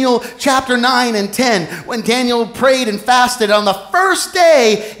in Daniel chapter 9 and 10. When Daniel prayed and fasted on the first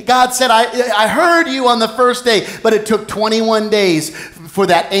day, God said, I heard you on the first day. But it took 21 days for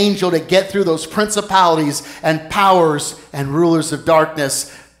that angel to get through those principalities and powers and rulers of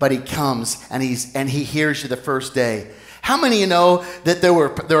darkness. But he comes and he hears you the first day. How many of you know that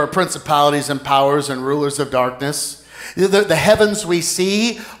there are principalities and powers and rulers of darkness? The heavens we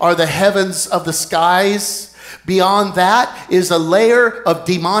see are the heavens of the skies. Beyond that is a layer of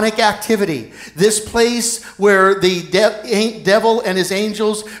demonic activity. This place where the devil and his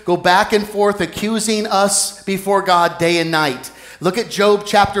angels go back and forth accusing us before God day and night. Look at Job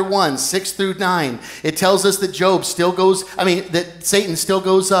chapter 1, 6 through 9. It tells us that that Satan still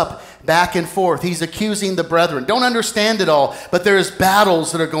goes up back and forth. He's accusing the brethren. Don't understand it all, but there is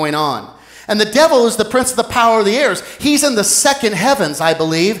battles that are going on. And the devil is the prince of the power of the airs. He's in the second heavens, I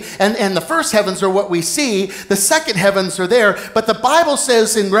believe. And the first heavens are what we see. The second heavens are there. But the Bible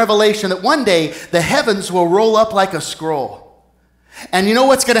says in Revelation that one day the heavens will roll up like a scroll. And you know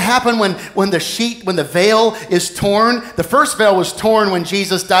what's going to happen when the veil is torn? The first veil was torn when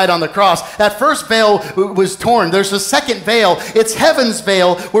Jesus died on the cross. That first veil was torn. There's a second veil. It's heaven's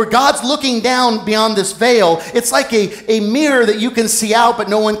veil where God's looking down beyond this veil. It's like a mirror that you can see out but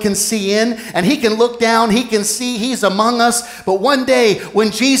no one can see in. And he can look down. He can see. He's among us. But one day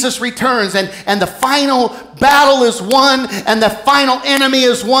when Jesus returns and the final battle is won and the final enemy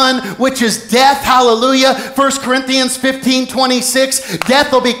is won, which is death. Hallelujah. 1 Corinthians 15:26.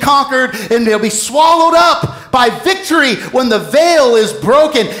 Death will be conquered and they'll be swallowed up by victory when the veil is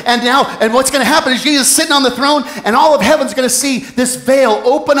broken. And what's going to happen is Jesus sitting on the throne and all of heaven's going to see this veil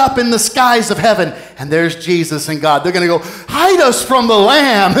open up in the skies of heaven. And there's Jesus and God. They're going to go, hide us from the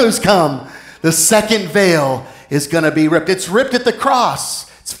Lamb who's come. The second veil is going to be ripped. It's ripped at the cross.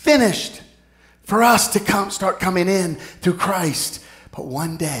 It's finished for us to start coming in through Christ. But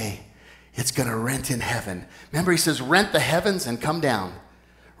one day it's going to rent in heaven. Remember, he says, rent the heavens and come down.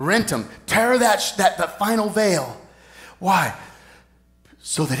 Rent them. Tear that final veil. Why?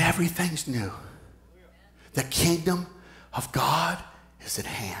 So that everything's new. The kingdom of God is at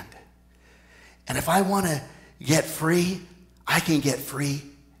hand. And if I want to get free, I can get free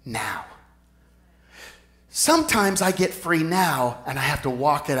now. Sometimes I get free now and I have to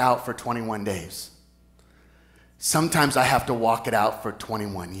walk it out for 21 days. Sometimes I have to walk it out for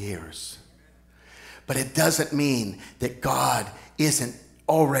 21 years. But it doesn't mean that God isn't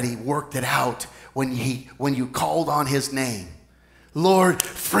already worked it out when you called on his name. Lord,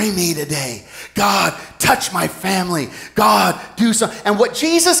 free me today. God, touch my family. God, do something. And what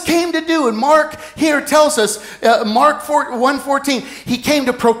Jesus came to do, and Mark here tells us, Mark 1:14, he came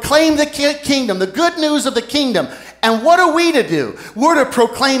to proclaim the kingdom, the good news of the kingdom. And what are we to do? We're to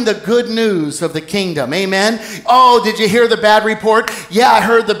proclaim the good news of the kingdom. Amen? Oh, did you hear the bad report? Yeah, I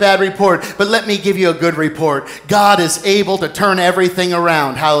heard the bad report. But let me give you a good report. God is able to turn everything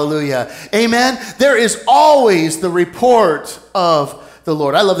around. Hallelujah. Amen? There is always the report of the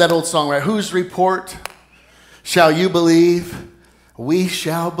Lord. I love that old song, right? Whose report shall you believe? We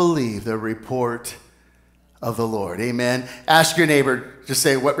shall believe the report of the Lord. Amen. Ask your neighbor, just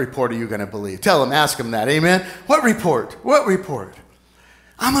say, what report are you going to believe? Tell them, ask them that. Amen. What report? What report?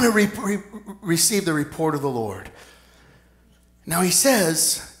 I'm going to receive the report of the Lord. Now he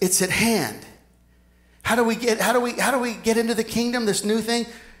says it's at hand. How do we get into the kingdom, this new thing?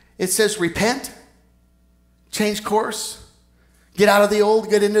 It says repent, change course, get out of the old,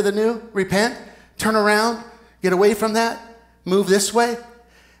 get into the new, repent, turn around, get away from that, move this way,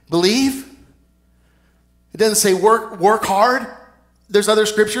 believe. It doesn't say work hard. There's other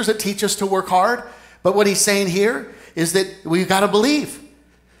scriptures that teach us to work hard. But what he's saying here is that we've got to believe.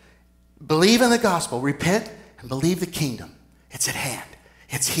 Believe in the gospel. Repent and believe the kingdom. It's at hand.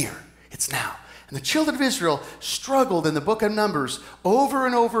 It's here. It's now. And the children of Israel struggled in the book of Numbers over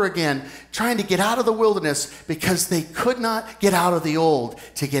and over again trying to get out of the wilderness because they could not get out of the old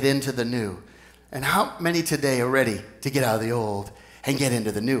to get into the new. And how many today are ready to get out of the old and get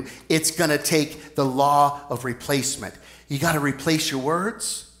into the new? It's going to take the law of replacement. You got to replace your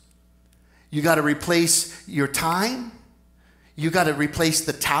words. You got to replace your time. You got to replace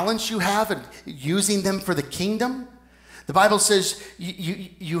the talents you have and using them for the kingdom. The Bible says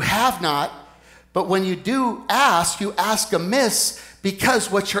you have not, but when you do ask, you ask amiss because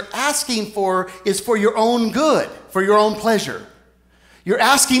what you're asking for is for your own good, for your own pleasure. You're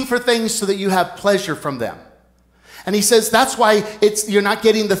asking for things so that you have pleasure from them. And he says that's why you're not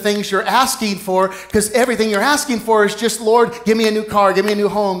getting the things you're asking for, because everything you're asking for is just, Lord, give me a new car, give me a new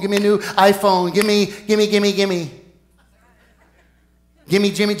home, give me a new iPhone, give me.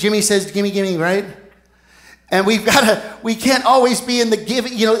 Jimmy says, gimme, right? And we can't always be in the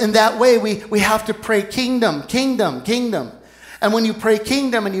giving, in that way. We have to pray kingdom. And when you pray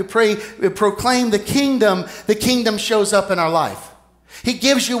kingdom and you proclaim the kingdom shows up in our life. He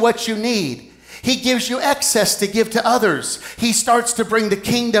gives you what you need. He gives you excess to give to others. He starts to bring the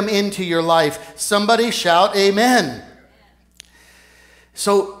kingdom into your life. Somebody shout amen.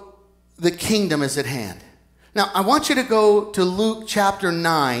 So the kingdom is at hand. Now, I want you to go to Luke chapter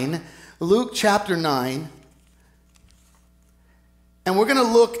 9. Luke chapter 9. And we're going to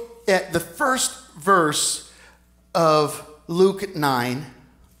look at the first verse of Luke 9.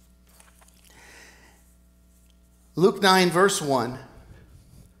 Luke 9, verse 1.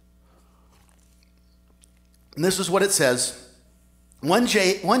 And this is what it says. One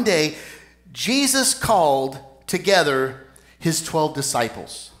day, Jesus called together his 12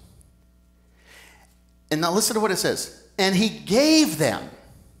 disciples. And now listen to what it says. And he gave them.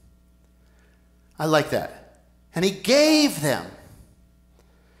 I like that. And he gave them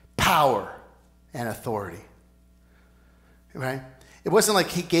power and authority. Right? It wasn't like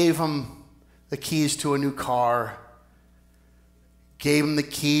he gave them the keys to a new car, gave them the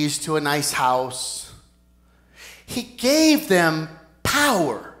keys to a nice house. He gave them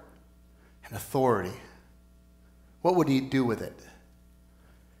power and authority. What would he do with it?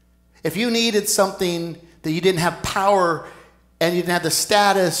 If you needed something that you didn't have power and you didn't have the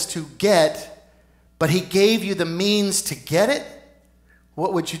status to get, but he gave you the means to get it,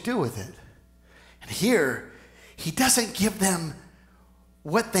 what would you do with it? And here, he doesn't give them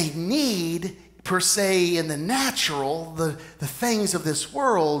what they need per se in the natural, the things of this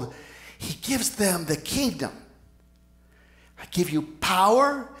world. He gives them the kingdom. I give you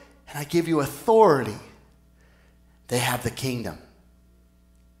power and I give you authority. They have the kingdom.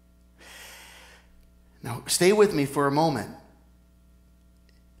 Now, stay with me for a moment.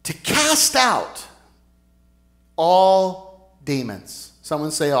 To cast out all demons.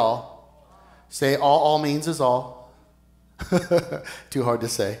 Someone say all. Say all means is all. Too hard to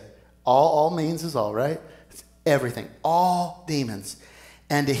say. All means is all, right? It's everything. All demons.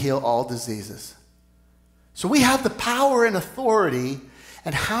 And to heal all diseases. So we have the power and authority.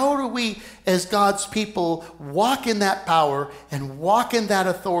 And how do we, as God's people, walk in that power and walk in that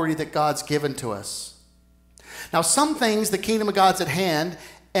authority that God's given to us? Now, some things, the kingdom of God's at hand,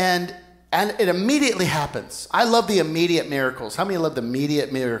 and it immediately happens. I love the immediate miracles. How many love the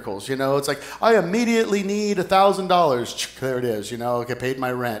immediate miracles? It's like, I immediately need $1,000. There it is, I paid my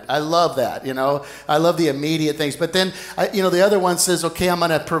rent. I love that, I love the immediate things. But then, the other one says, okay, I'm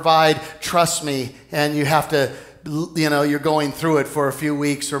going to provide, trust me, and you have to, you're going through it for a few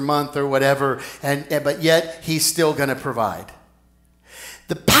weeks or month or whatever, but yet he's still going to provide.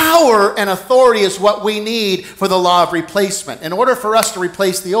 The power and authority is what we need for the law of replacement. In order for us to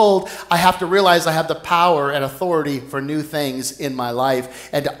replace the old, I have to realize I have the power and authority for new things in my life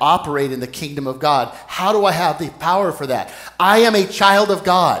and to operate in the kingdom of God. How do I have the power for that? I am a child of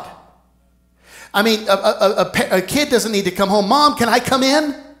God. I mean, a kid doesn't need to come home. Mom, can I come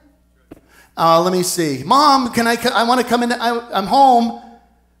in? Let me see. Mom, I want to come in. I'm home.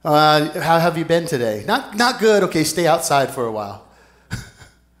 How have you been today? Not good. Okay, stay outside for a while.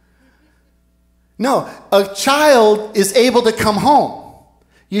 No, a child is able to come home.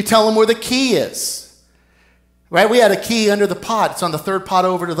 You tell them where the key is. Right? We had a key under the pot. It's on the third pot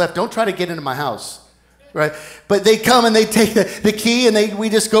over to the left. Don't try to get into my house. Right? But they come and they take the key and we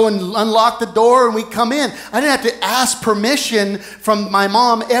just go and unlock the door and we come in. I didn't have to ask permission from my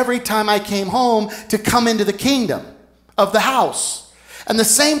mom every time I came home to come into the kingdom of the house. And the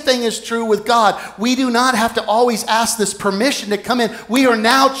same thing is true with God. We do not have to always ask this permission to come in. We are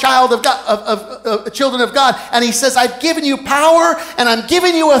now children of God. And he says, I've given you power and I'm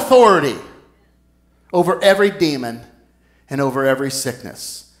giving you authority over every demon and over every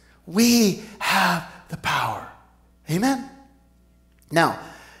sickness. We have the power. Amen? Now,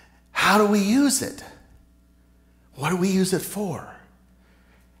 how do we use it? What do we use it for?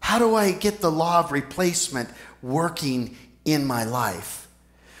 How do I get the law of replacement working in my life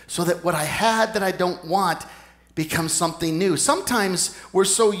so that what I had that I don't want becomes something new? Sometimes we're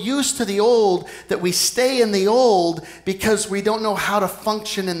so used to the old that we stay in the old because we don't know how to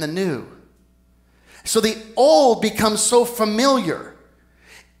function in the new. So the old becomes so familiar.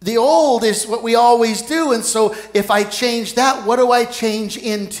 The old is what we always do, and so if I change that, what do I change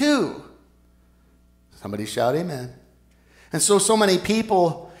into? Somebody shout amen. And so many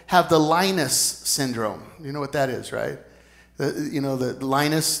people have the Linus syndrome. You know what that is, right? The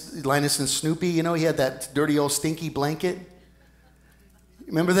Linus and Snoopy, he had that dirty old stinky blanket.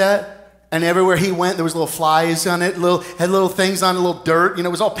 Remember that? And everywhere he went, there was little flies on it, had little things on it, little dirt. It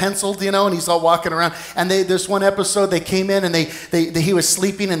was all penciled, and he's all walking around. And this one episode, they came in and he was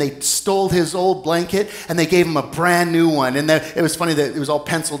sleeping and they stole his old blanket and they gave him a brand new one. And it was funny that it was all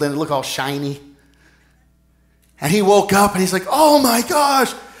penciled and it looked all shiny. And he woke up and he's like, "Oh my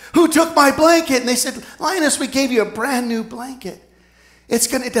gosh, who took my blanket?" And they said, "Linus, we gave you a brand new blanket.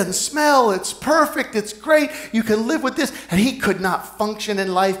 It doesn't smell, it's perfect, it's great, you can live with this." And he could not function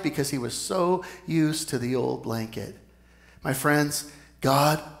in life because he was so used to the old blanket. My friends,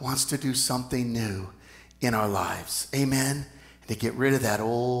 God wants to do something new in our lives. Amen? To get rid of that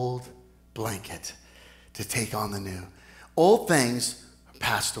old blanket, to take on the new. Old things are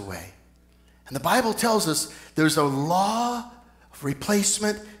passed away. And the Bible tells us there's a law of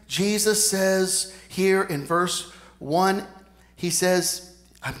replacement. Jesus says here in verse 1, he says,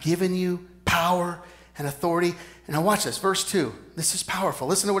 "I'm giving you power and authority." And now watch this, verse 2. This is powerful.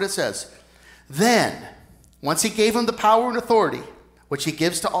 Listen to what it says. Then, once he gave him the power and authority, which he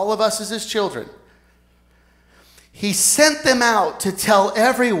gives to all of us as his children, he sent them out to tell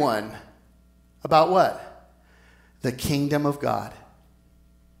everyone about what? The kingdom of God.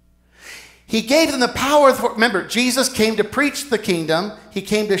 He gave them the power. Remember, Jesus came to preach the kingdom. He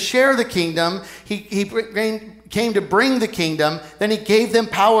came to share the kingdom. He came to bring the kingdom. Then he gave them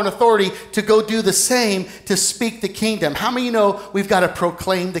power and authority to go do the same, to speak the kingdom. How many of you know we've got to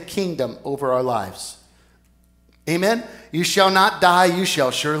proclaim the kingdom over our lives? Amen? You shall not die, you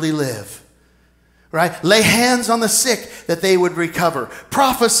shall surely live. Right? Lay hands on the sick that they would recover.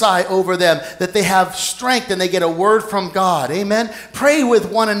 Prophesy over them that they have strength and they get a word from God. Amen? Pray with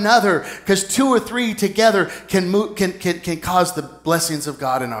one another, because 2 or 3 together can cause the blessings of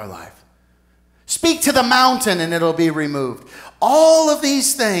God in our life. Speak to the mountain and it'll be removed. All of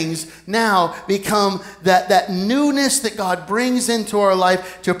these things now become that newness that God brings into our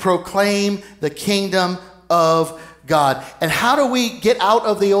life to proclaim the kingdom of God. And how do we get out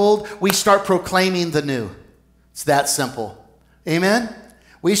of the old? We start proclaiming the new. It's that simple. Amen?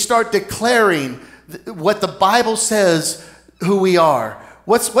 We start declaring what the Bible says who we are.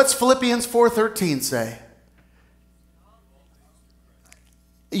 What's Philippians 4:13 say?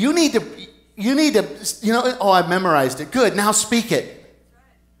 You need to, I memorized it. Good, now speak it.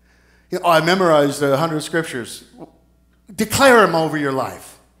 I memorized 100 scriptures. Declare them over your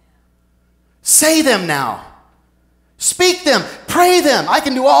life. Say them now. Speak them, pray them. I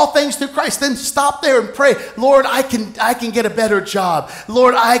can do all things through Christ. Then stop there and pray. Lord, I can get a better job.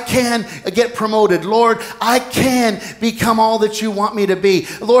 Lord, I can get promoted. Lord, I can become all that you want me to be.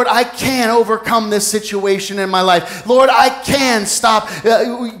 Lord, I can overcome this situation in my life. Lord, I can stop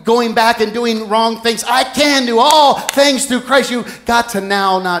going back and doing wrong things. I can do all things through Christ. You got to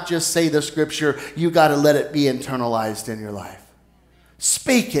now not just say the scripture. You got to let it be internalized in your life.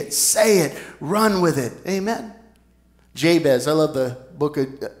 Speak it, say it, run with it. Amen. Jabez, I love the book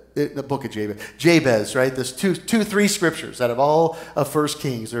of Jabez. Jabez, right? There's 3 scriptures out of all of 1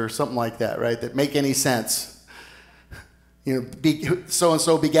 Kings or something like that, right? That make any sense.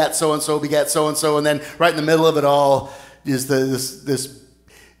 So-and-so begat so-and-so begat so-and-so, and then right in the middle of it all is this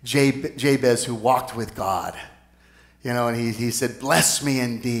Jabez who walked with God. And he said, "Bless me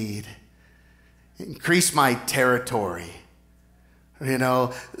indeed. Increase my territory.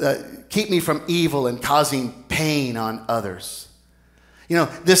 Keep me from evil and causing pain on others."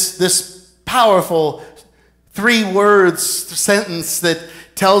 This powerful 3-word sentence that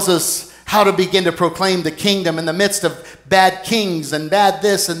tells us how to begin to proclaim the kingdom in the midst of bad kings and bad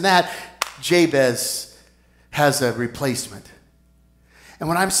this and that. Jabez has a replacement. And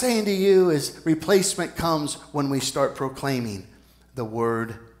what I'm saying to you is replacement comes when we start proclaiming the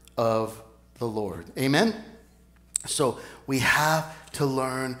word of the Lord. Amen? So we have to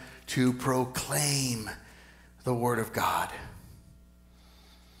learn to proclaim the word of God.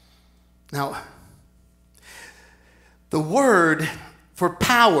 Now, the word for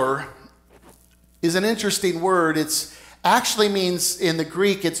power is an interesting word. It's actually means in the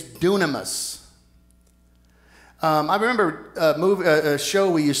Greek, it's dunamis. I remember a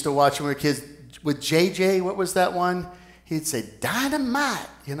show we used to watch when we were kids with JJ. What was that one? He'd say, "Dynamite,"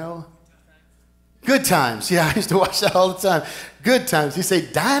 Good Times. Yeah, I used to watch that all the time. Good Times. He'd say,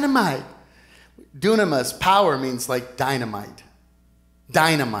 "Dynamite." Dunamis, power, means like dynamite.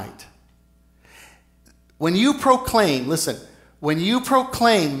 Dynamite. When you proclaim, listen, when you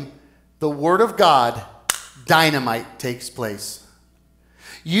proclaim the word of God, dynamite takes place.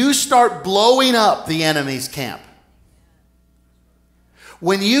 You start blowing up the enemy's camp.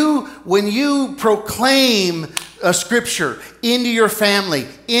 When you proclaim a scripture into your family,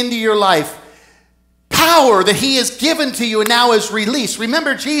 into your life, power that he has given to you and now is released.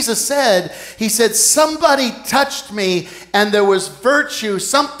 Remember, Jesus said, he said, somebody touched me and there was virtue.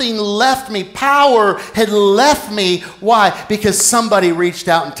 Something left me. Power had left me. Why? Because somebody reached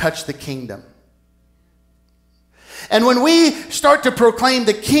out and touched the kingdom. And when we start to proclaim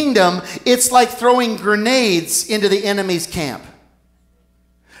the kingdom, it's like throwing grenades into the enemy's camp.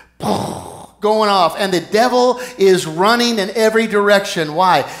 Going off, and the devil is running in every direction.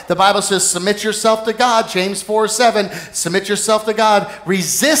 Why? The Bible says, submit yourself to God. James 4:7, submit yourself to God.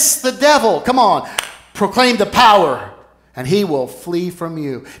 Resist the devil. Come on. Proclaim the power, and he will flee from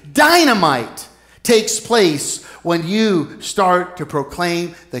you. Dynamite takes place when you start to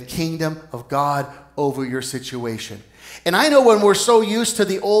proclaim the kingdom of God over your situation. And I know when we're so used to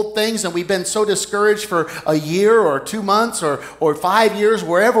the old things and we've been so discouraged for a year or 2 months or 5 years,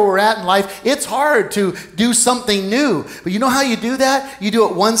 wherever we're at in life, it's hard to do something new. But you know how you do that? You do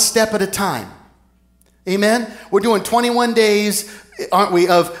it one step at a time. Amen? We're doing 21 days, aren't we,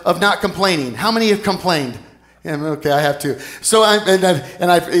 of not complaining. How many have complained? Yeah, okay, I have to. So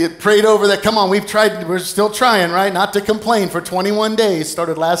I prayed over that. Come on, we're still trying, right? Not to complain for 21 days.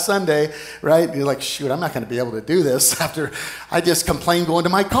 Started last Sunday, right? You're like, shoot, I'm not going to be able to do this after I just complained going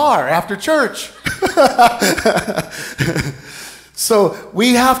to my car after church. So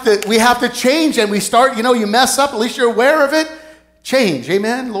we have to change, and we start, you mess up, at least you're aware of it. Change.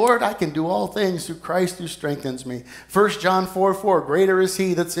 Amen. Lord, I can do all things through Christ who strengthens me. 1 John 4:4, greater is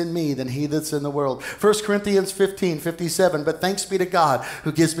he that's in me than he that's in the world. 1 Corinthians 15:57, but thanks be to God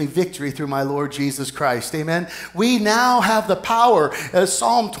who gives me victory through my Lord Jesus Christ. Amen. We now have the power.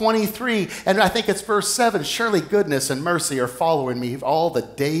 Psalm 23, and I think it's verse 7, surely goodness and mercy are following me all the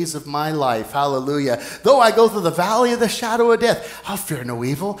days of my life. Hallelujah. Though I go through the valley of the shadow of death, I'll fear no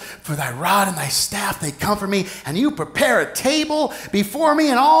evil, for thy rod and thy staff, they comfort me, and you prepare a table before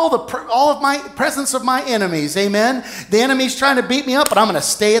me in all of my presence of my enemies. Amen. The enemy's trying to beat me up, but I'm going to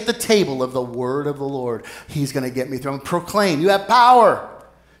stay at the table of the word of the Lord. He's going to get me through. Proclaim. You have power.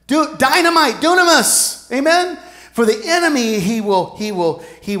 Dynamite, dunamis. Amen. For the enemy, he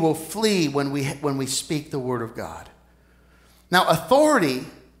will flee when we speak the word of God. Now, authority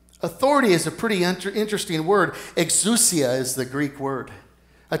is a pretty interesting word. Exousia is the Greek word.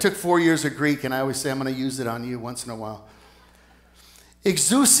 I took 4 years of Greek, and I always say I'm going to use it on you once in a while.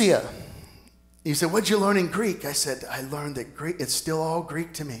 Exousia. You said, what'd you learn in Greek? I said, I learned that Greek, it's still all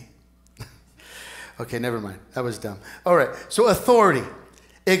Greek to me. Okay, never mind. That was dumb. All right, so authority.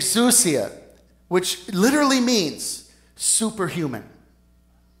 Exousia, which literally means superhuman.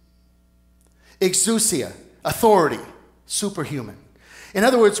 Exousia, authority, superhuman. In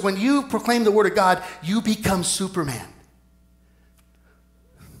other words, when you proclaim the word of God, you become Superman.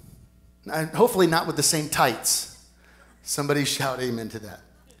 And hopefully not with the same tights. Somebody shout amen to that.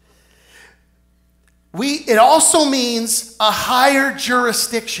 It also means a higher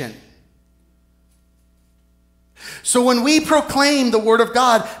jurisdiction. So when we proclaim the word of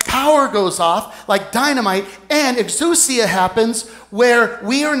God, power goes off like dynamite, and exousia happens where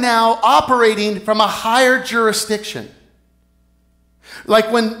we are now operating from a higher jurisdiction.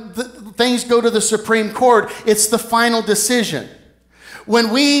 Like when things go to the Supreme Court, it's the final decision.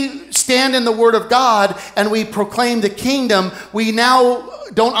 When we stand in the word of God and we proclaim the kingdom, we now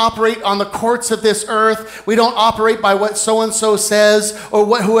don't operate on the courts of this earth. We don't operate by what so-and-so says or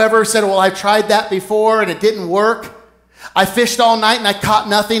what whoever said, well, I tried that before and it didn't work. I fished all night and I caught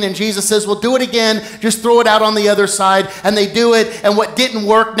nothing. And Jesus says, well, do it again. Just throw it out on the other side. And they do it. And what didn't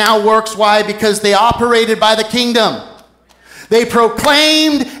work now works. Why? Because they operated by the kingdom. They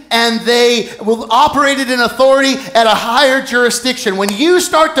proclaimed and they operated in authority at a higher jurisdiction. When you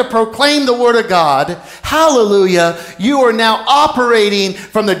start to proclaim the word of God, hallelujah, you are now operating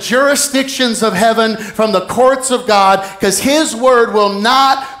from the jurisdictions of heaven, from the courts of God, because his word will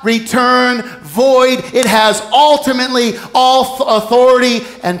not return void. It has ultimately all authority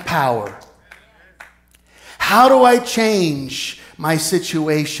and power. How do I change my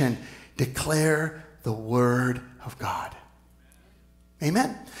situation? Declare the word of God.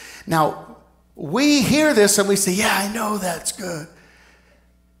 Amen. Now, we hear this and we say, yeah, I know that's good.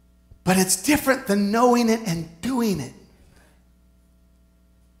 But it's different than knowing it and doing it.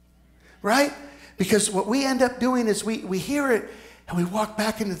 Right? Because what we end up doing is we hear it and we walk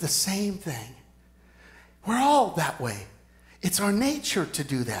back into the same thing. We're all that way. It's our nature to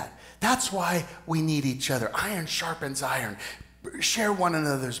do that. That's why we need each other. Iron sharpens iron. Share one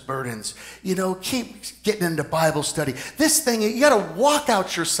another's burdens. You know, keep getting into Bible study. This thing, you got to walk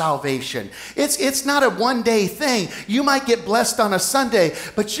out your salvation. It's not a one-day thing. You might get blessed on a Sunday,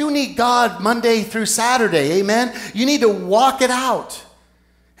 but you need God Monday through Saturday. Amen? You need to walk it out.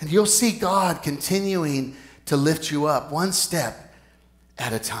 And you'll see God continuing to lift you up one step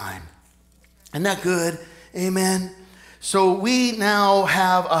at a time. Isn't that good? Amen? So we now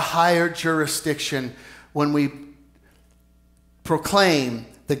have a higher jurisdiction when we proclaim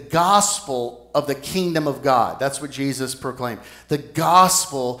the gospel of the kingdom of God. That's what Jesus proclaimed. The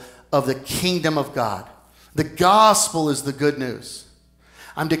gospel of the kingdom of God. The gospel is the good news.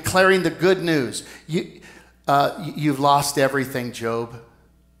 I'm declaring the good news. You've lost everything, Job.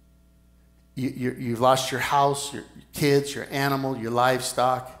 You've lost your house, your kids, your animal, your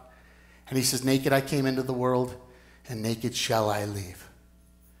livestock. And he says, naked I came into the world, and naked shall I leave.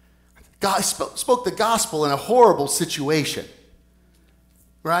 God spoke the gospel in a horrible situation.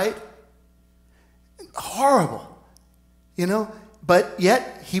 Right? Horrible. You know? But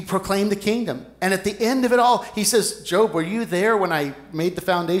yet, he proclaimed the kingdom. And at the end of it all, he says, Job, were you there when I made the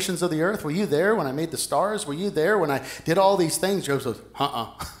foundations of the earth? Were you there when I made the stars? Were you there when I did all these things? Job says,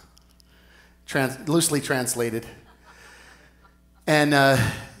 loosely translated. And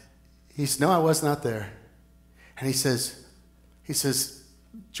he says, no, I was not there. And he says,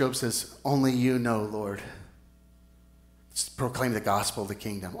 Job says, only you know, Lord. Proclaim the gospel of the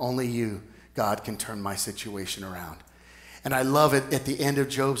kingdom. Only you, God, can turn my situation around. And I love it at the end of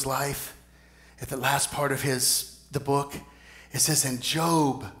Job's life, at the last part of the book, it says, and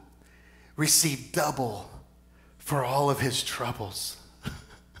Job received double for all of his troubles.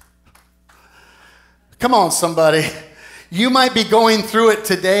 Come on, somebody. You might be going through it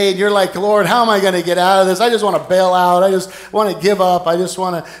today and you're like, Lord, how am I going to get out of this? I just want to bail out. I just want to give up. I just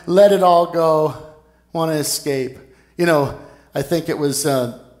want to let it all go. Want to escape. You know, I think it was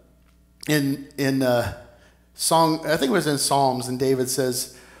in song. I think it was in Psalms, and David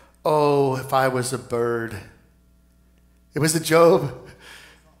says, "Oh, if I was a bird." It was the Job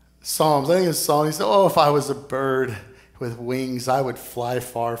Psalms. I think it's Psalms. He said, "Oh, if I was a bird with wings, I would fly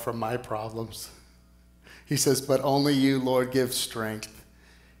far from my problems." He says, "But only you, Lord, give strength,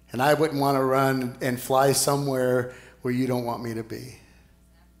 and I wouldn't want to run and fly somewhere where you don't want me to be."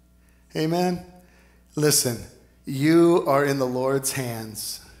 Amen. Listen. You are in the Lord's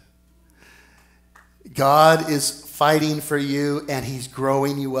hands. God is fighting for you, and he's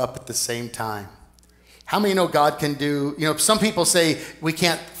growing you up at the same time. How many know God can do, some people say we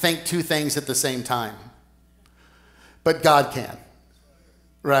can't think two things at the same time. But God can,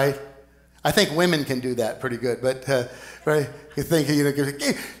 right? I think women can do that pretty good, but, right? You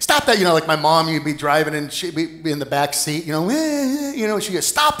think, stop that, like my mom, you'd be driving and she'd be in the back seat, she'd go,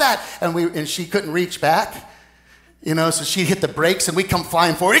 stop that, and she couldn't reach back. So she'd hit the brakes and we'd come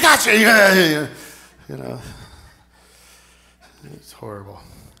flying forward. He got you. It's horrible.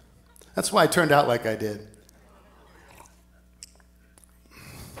 That's why I turned out like I did.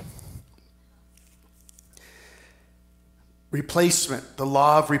 Replacement, the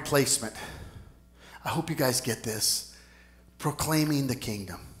law of replacement. I hope you guys get this. Proclaiming the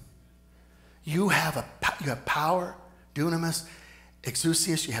kingdom. You have power, dunamis,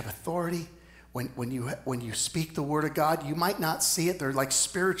 exousias, you have authority. When you speak the word of God, you might not see it. They're like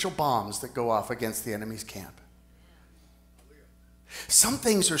spiritual bombs that go off against the enemy's camp. Some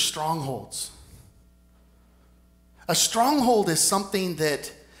things are strongholds. A stronghold is something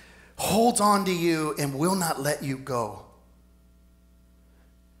that holds on to you and will not let you go.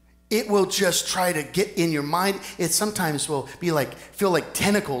 It will just try to get in your mind. It sometimes will feel like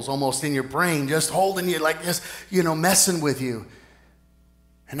tentacles almost in your brain, just holding you, messing with you.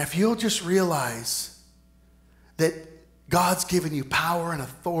 And if you'll just realize that God's given you power and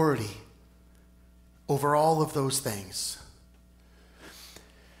authority over all of those things,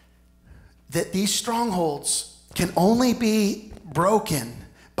 that these strongholds can only be broken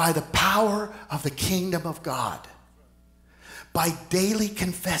by the power of the kingdom of God, by daily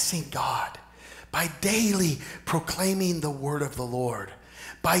confessing God, by daily proclaiming the word of the Lord,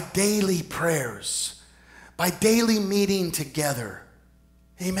 by daily prayers, by daily meeting together.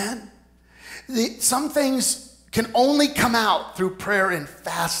 Amen? Some things can only come out through prayer and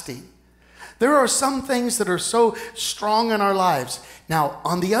fasting. There are some things that are so strong in our lives. Now,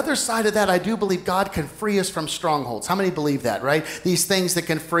 on the other side of that, I do believe God can free us from strongholds. How many believe that, right? These things that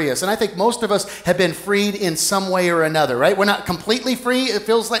can free us. And I think most of us have been freed in some way or another, right? We're not completely free, it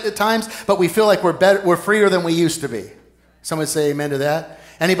feels like at times, but we feel like we're freer than we used to be. Someone say amen to that.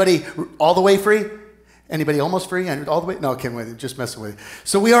 Anybody all the way free? Anybody almost free? All the way? No, kidding with you, just messing with you.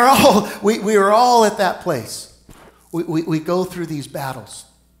 So we are all at that place We go through these battles,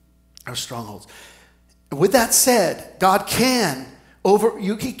 our strongholds. With that said, God can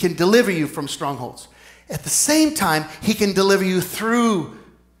He can deliver you from strongholds. At the same time, He can deliver you through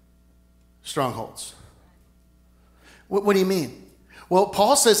strongholds. What do you mean? Well,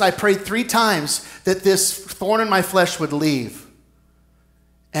 Paul says, I prayed 3 times that this thorn in my flesh would leave.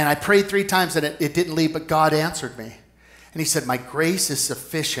 And I prayed 3 times that it didn't leave, but God answered me. And he said, my grace is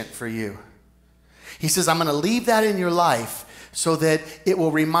sufficient for you. He says, I'm going to leave that in your life so that it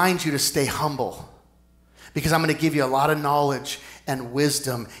will remind you to stay humble. Because I'm going to give you a lot of knowledge and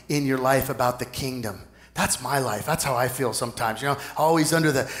wisdom in your life about the kingdom. That's my life. That's how I feel sometimes. Always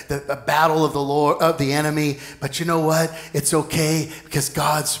under the battle of the Lord, of the enemy. But you know what? It's okay because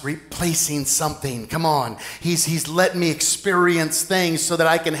God's replacing something. Come on. He's letting me experience things so that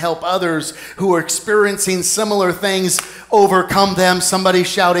I can help others who are experiencing similar things overcome them. Somebody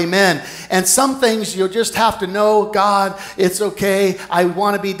shout amen. And some things you'll just have to know, God, it's okay. I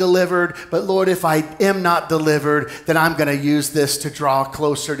want to be delivered. But Lord, if I am not delivered, then I'm going to use this to draw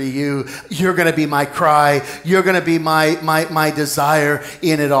closer to you. You're going to be my cry. You're going to be my desire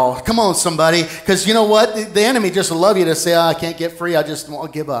in it all. Come on, somebody. Because you know what? The enemy just will love you to say, I can't get free. I just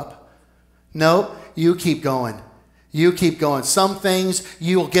won't give up. No, you keep going. You keep going. Some things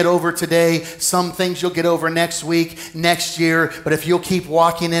you'll get over today. Some things you'll get over next week, next year. But if you'll keep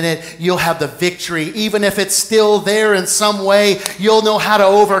walking in it, you'll have the victory. Even if it's still there in some way, you'll know how to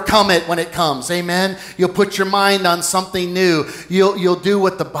overcome it when it comes. Amen? You'll put your mind on something new. You'll do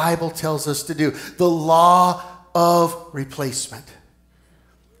what the Bible tells us to do. The law of replacement.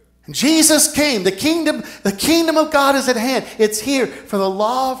 And Jesus came. The kingdom of God is at hand. It's here for the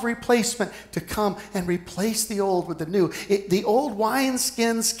law of replacement to come and replace the old with the new. The old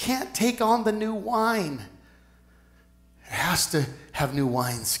wineskins can't take on the new wine. It has to have new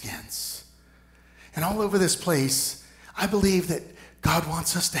wineskins. And all over this place, I believe that God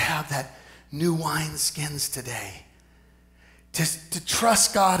wants us to have that new wineskins today. To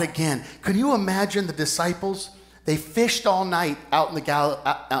trust God again. Can you imagine the disciples? They fished all night out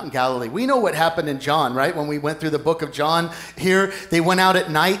in Galilee. We know what happened in John, right? When we went through the book of John here, they went out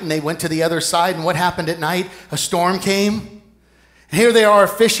at night and they went to the other side. And what happened at night? A storm came. And here they are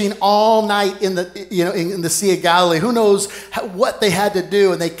fishing all night in the Sea of Galilee. Who knows what they had to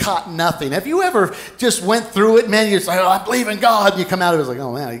do, and they caught nothing. Have you ever just went through it, man? You're just like, oh, I believe in God. And you come out of it like,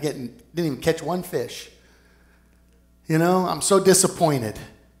 oh man, I didn't even catch one fish. I'm so disappointed.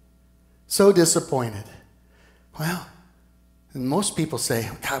 So disappointed. Well, and most people say,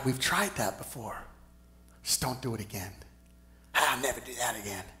 God, we've tried that before. Just don't do it again. I'll never do that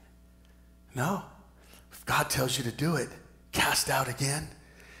again. No. If God tells you to do it, cast out again.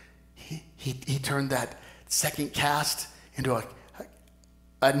 He turned that second cast into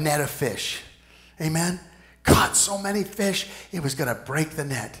a net of fish. Amen? Caught so many fish, it was going to break the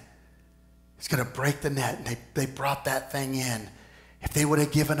net. It's going to break the net. And they brought that thing in. If they would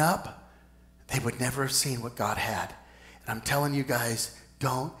have given up, they would never have seen what God had. And I'm telling you guys,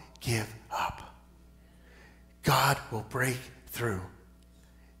 don't give up. God will break through.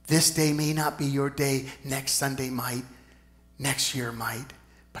 This day may not be your day. Next Sunday might. Next year might.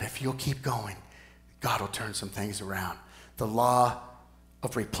 But if you'll keep going, God will turn some things around. The law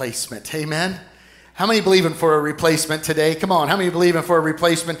of replacement. Amen? How many believe in for a replacement today? Come on. How many believe in for a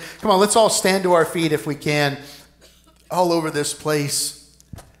replacement? Come on, let's all stand to our feet if we can. All over this place.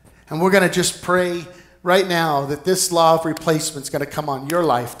 And we're going to just pray right now that this law of replacement is going to come on your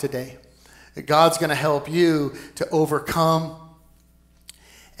life today. That God's going to help you to overcome.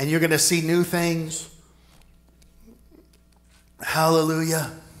 And you're going to see new things.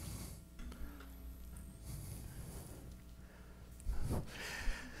 Hallelujah.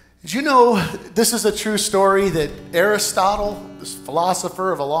 Did you know this is a true story that Aristotle, this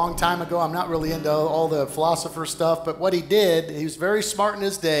philosopher of a long time ago, I'm not really into all the philosopher stuff, but what he did, he was very smart in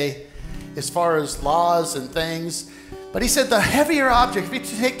his day as far as laws and things. But he said the heavier object, if you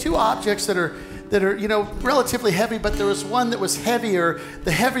take 2 objects that are relatively heavy, but there was one that was heavier,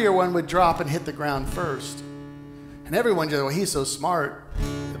 the heavier one would drop and hit the ground first. And everyone just, well, he's so smart.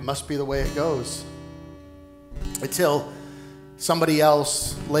 It must be the way it goes. Until somebody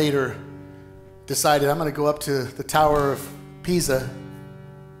else later decided, I'm going to go up to the Tower of Pisa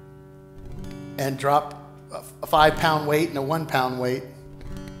and drop a 5-pound weight and a 1-pound weight.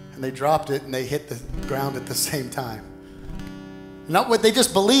 And they dropped it and they hit the ground at the same time. Not what they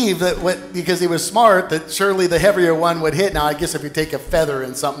just believed because he was smart, that surely the heavier one would hit. Now, I guess if you take a feather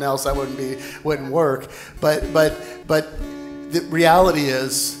and something else, that wouldn't work. But the reality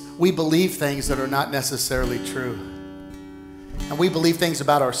is we believe things that are not necessarily true. And we believe things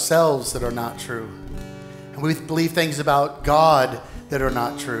about ourselves that are not true. And we believe things about God that are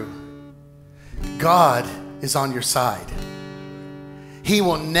not true. God is on your side. He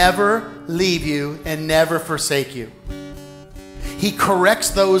will never leave you and never forsake you. He corrects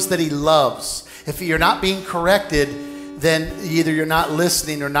those that he loves. If you're not being corrected, then either you're not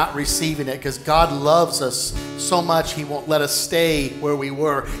listening or not receiving it, because God loves us so much he won't let us stay where we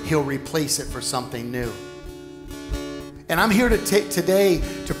were. He'll replace it for something new. And I'm here today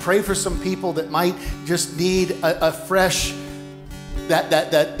to pray for some people that might just need a fresh,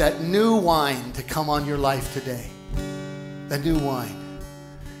 that new wine to come on your life today. That new wine.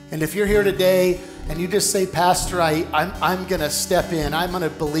 And if you're here today and you just say, Pastor, I'm going to step in. I'm going to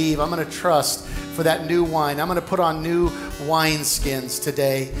believe. I'm going to trust for that new wine. I'm going to put on new wineskins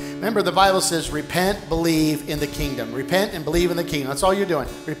today. Remember, the Bible says, repent, believe in the kingdom. Repent and believe in the kingdom. That's all you're doing.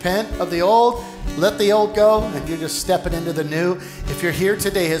 Repent of the old, let the old go, and you're just stepping into the new. If you're here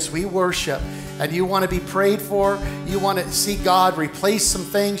today as we worship, and you want to be prayed for, you want to see God replace some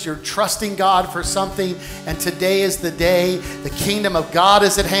things, you're trusting God for something, and today is the day. The kingdom of God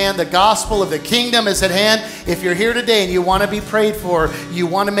is at hand. The gospel of the kingdom is at hand. If you're here today and you want to be prayed for, you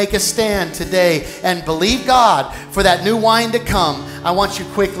want to make a stand today and believe God for that new wine to come, I want you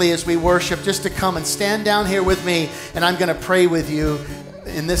quickly as we worship just to come and stand down here with me, and I'm going to pray with you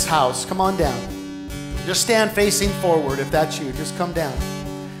in this house. Come on down. Just stand facing forward if that's you. Just come down.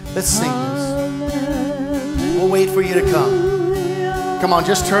 Let's sing this. We'll wait for you to come. Come on,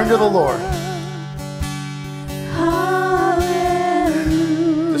 just turn to the Lord.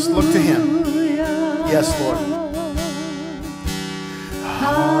 Just look to him. Yes, Lord.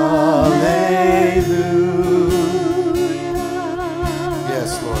 Hallelujah.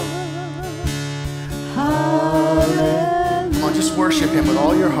 Yes, Lord. Hallelujah. Come on, just worship him with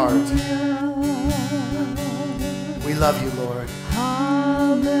all your heart. We love you, Lord.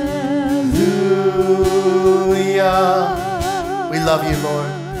 Hallelujah. We love you,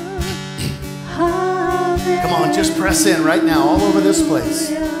 Lord. Come on, just press in right now all over this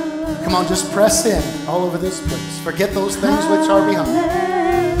place. Come on, just press in all over this place. Forget those things which are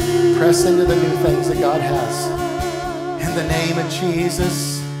behind. Press into the new things that God has. In the name of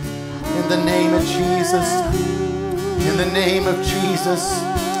Jesus. In the name of Jesus. In the name of Jesus.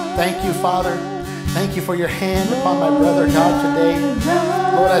 Thank you, Father. Thank you for your hand upon my brother, God, today.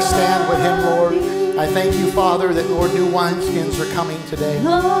 Lord, I stand with him, Lord. I thank you, Father, that, Lord, new wineskins are coming today.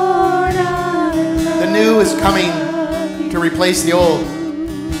 The new is coming to replace the old.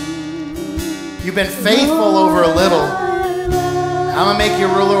 You've been faithful over a little. I'm going to make you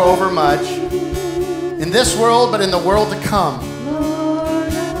ruler over much. In this world, but in the world to come.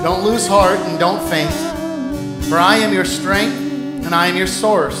 Don't lose heart and don't faint. For I am your strength and I am your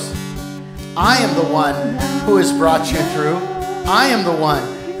source. I am the one who has brought you through. I am the one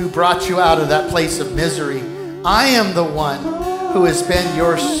who brought you out of that place of misery. I am the one who has been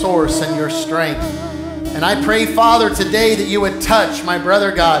your source and your strength. And I pray, Father, today that you would touch my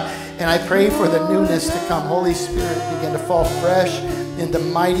brother, God. And I pray for the newness to come. Holy Spirit, begin to fall fresh in the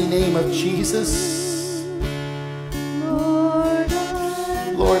mighty name of Jesus.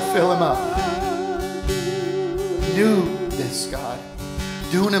 Lord, fill him up. Newness, God.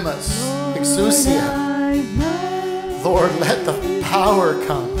 Dunamis, exousia. Lord, let the power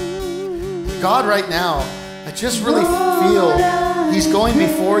come. God, right now, I just really feel he's going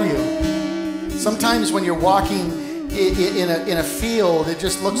before you. Sometimes when you're walking in a field, it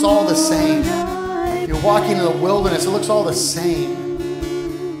just looks all the same. You're walking in the wilderness, it looks all the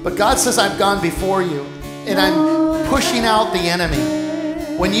same. But God says, I've gone before you, and I'm pushing out the enemy.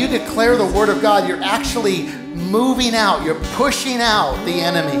 When you declare the word of God, you're actually moving out. You're pushing out the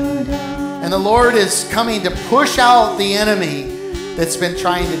enemy. And the Lord is coming to push out the enemy that's been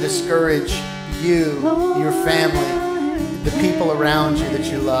trying to discourage you, your family, the people around you that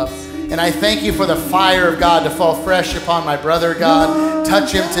you love. And I thank you for the fire of God to fall fresh upon my brother, God.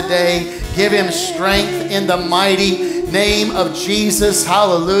 Touch him today. Give him strength in the mighty name of Jesus.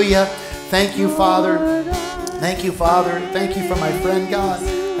 Hallelujah. Thank you, Father. Thank you, Father. Thank you for my friend, God.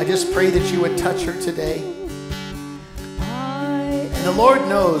 I just pray that you would touch her today. And the Lord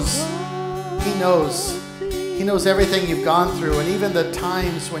knows. He knows. He knows everything you've gone through, and even the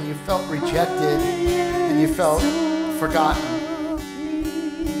times when you felt rejected and you felt forgotten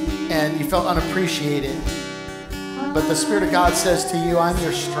and you felt unappreciated. But the Spirit of God says to you, I'm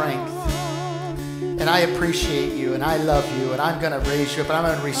your strength, and I appreciate you, and I love you, and I'm going to raise you up, and I'm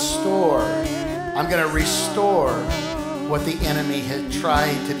going to restore. I'm going to restore what the enemy had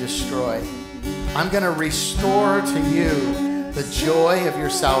tried to destroy. I'm going to restore to you the joy of your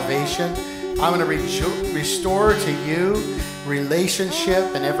salvation. I'm going to restore to you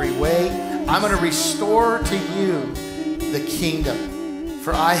relationship, in every way. I'm going to restore to you the kingdom,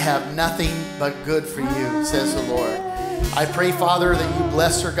 for I have nothing but good for you, says the Lord. I pray, Father, that you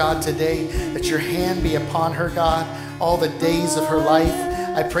bless her, God, today, that your hand be upon her, God, all the days of her life.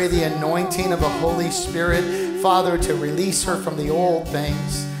 I pray the anointing of the Holy Spirit, Father, to release her from the old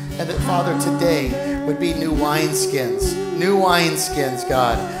things, and that, Father, today would be new wineskins,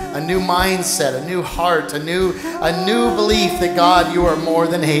 God, a new mindset, a new heart, a new belief that, God, you are more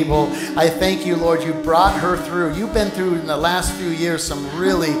than able. I thank you, Lord, you brought her through. You've been through in the last few years some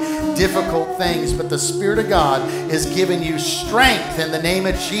really difficult things, but the Spirit of God is giving you strength in the name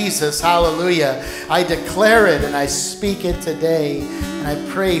of Jesus. Hallelujah. I declare it and I speak it today. And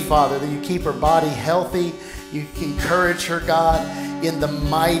I pray, Father, that you keep her body healthy. You encourage her, God, in the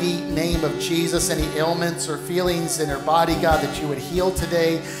mighty name of Jesus. Any ailments or feelings in her body, God, that you would heal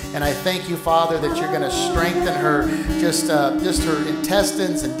today. And I thank you, Father, that you're going to strengthen her, just her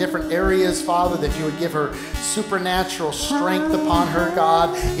intestines and different areas, Father, that you would give her supernatural strength upon her,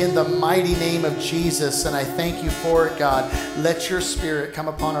 God, in the mighty name of Jesus. And I thank you for it, God. Let your Spirit come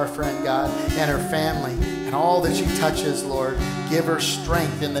upon our friend, God, and her family, and all that she touches, Lord. Give her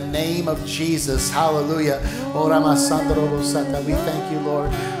strength in the name of Jesus. Hallelujah. We thank you, Lord.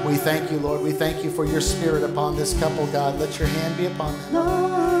 We thank you, Lord. We thank you for your Spirit upon this couple, God. Let your hand be upon them.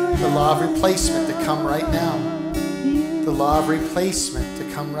 The law of replacement to come right now. The law of replacement to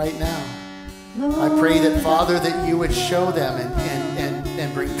come right now. I pray that, Father, that you would show them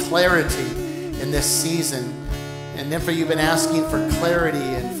and bring clarity in this season. And then for you've been asking for clarity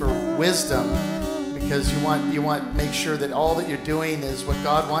and for wisdom, because you want to make sure that all that you're doing is what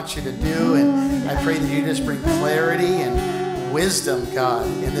God wants you to do. And I pray that you just bring clarity and wisdom, God,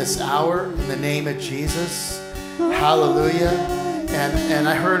 in this hour, in the name of Jesus. Hallelujah. And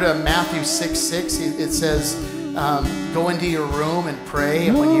I heard Matthew 6:6. It says, go into your room and pray.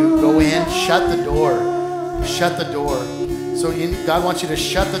 And when you go in, shut the door. Shut the door. So God wants you to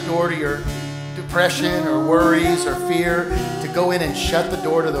shut the door to your depression or worries or fear, to go in and shut the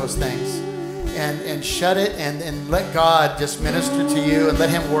door to those things. And shut it and let God just minister to you and let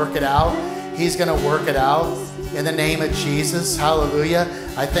him work it out. He's going to work it out in the name of Jesus. Hallelujah.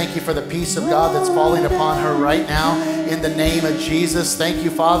 I thank you for the peace of God that's falling upon her right now in the name of Jesus. Thank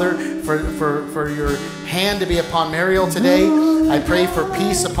you, Father, for your hand to be upon Mariel today. I pray for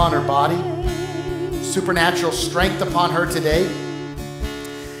peace upon her body, supernatural strength upon her today.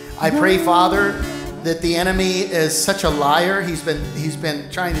 I pray, Father, that the enemy is such a liar. He's been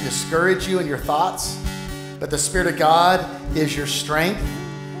trying to discourage you in your thoughts, but the Spirit of God is your strength,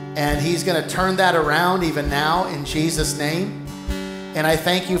 and he's going to turn that around even now in Jesus' name. And I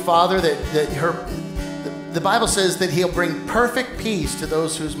thank you, Father, that the Bible says that he'll bring perfect peace to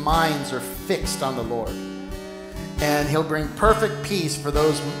those whose minds are fixed on the Lord. And he'll bring perfect peace for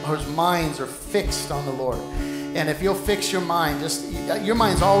those whose minds are fixed on the Lord. And if you'll fix your mind, your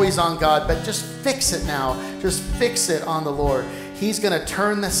mind's always on God, but just fix it now. Just fix it on the Lord. He's going to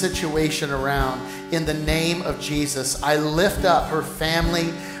turn the situation around in the name of Jesus. I lift up her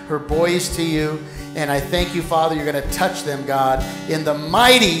family, her boys to you, and I thank you, Father, you're going to touch them, God, in the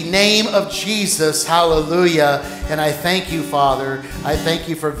mighty name of Jesus. Hallelujah. And I thank you, Father. I thank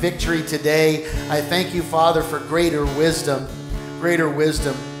you for victory today. I thank you, Father, for greater wisdom. Greater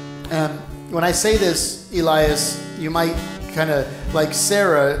wisdom. When I say this, Elias, you might kind of, like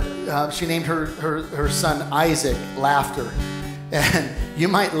Sarah, she named her son Isaac, laughter. And you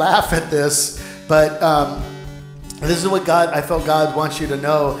might laugh at this, but this is what I felt God wants you to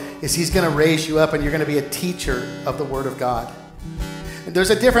know, is he's going to raise you up and you're going to be a teacher of the Word of God. And there's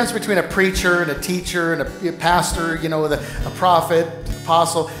a difference between a preacher and a teacher and a pastor, with a prophet,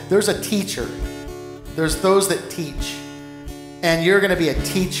 apostle. There's a teacher. There's those that teach. And you're going to be a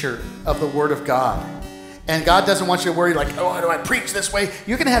teacher of the Word of God. And God doesn't want you to worry like, oh, do I preach this way?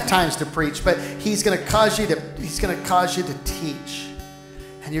 You're going to have times to preach, but he's going to cause you to teach.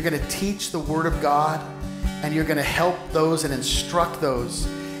 And you're going to teach the Word of God, and you're going to help those and instruct those.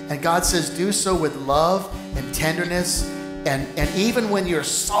 And God says, do so with love and tenderness, and even when you're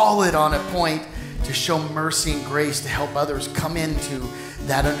solid on a point, to show mercy and grace to help others come into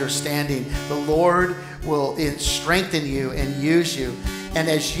that understanding. The Lord will strengthen you and use you. And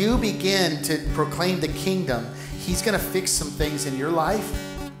as you begin to proclaim the kingdom, he's going to fix some things in your life,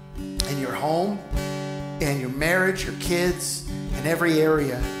 in your home, in your marriage, your kids, in every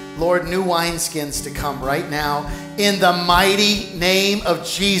area. Lord, new wineskins to come right now in the mighty name of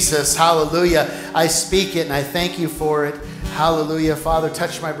Jesus. Hallelujah. I speak it and I thank you for it. Hallelujah. Father,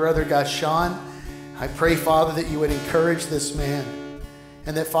 touch my brother, God, Sean. I pray, Father, that you would encourage this man.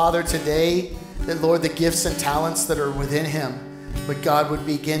 And that, Father, today that, Lord, the gifts and talents that are within him, but God would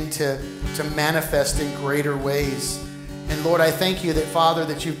begin to manifest in greater ways. And Lord, I thank you that, Father,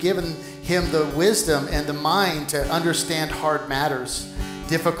 that you've given him the wisdom and the mind to understand hard matters,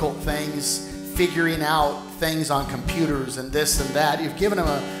 difficult things, figuring out things on computers and this and that. You've given him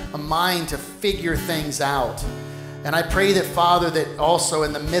a mind to figure things out. And I pray that, Father, that also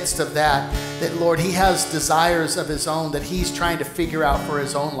in the midst of that, that, Lord, he has desires of his own that he's trying to figure out for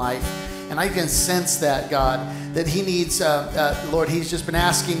his own life. And I can sense that, God, that he needs, Lord, he's just been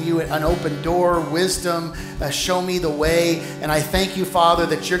asking you an open door, wisdom, show me the way. And I thank you, Father,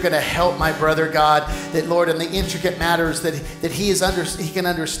 that you're going to help my brother, God, that, Lord, in the intricate matters that he can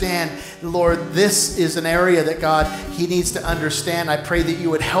understand, Lord, this is an area that, God, he needs to understand. I pray that you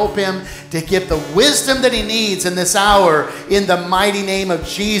would help him to get the wisdom that he needs in this hour, in the mighty name of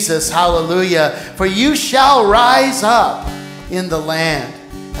Jesus. Hallelujah. For you shall rise up in the land,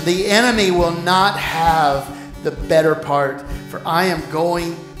 and the enemy will not have the better part. For I am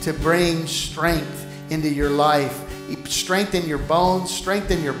going to bring strength into your life. Strengthen your bones,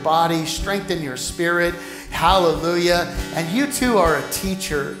 strengthen your body, strengthen your spirit. Hallelujah. And you too are a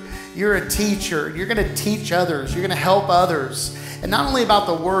teacher. You're a teacher. You're going to teach others. You're going to help others. And not only about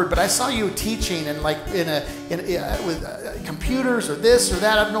the word, but I saw you teaching and like with computers or this or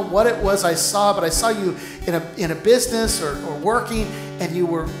that. I don't know what it was I saw, but I saw you in a business or working, and you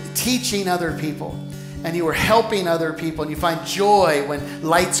were teaching other people. And you were helping other people, and you find joy when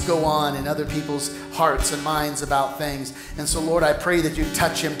lights go on in other people's hearts and minds about things. And so, Lord, I pray that you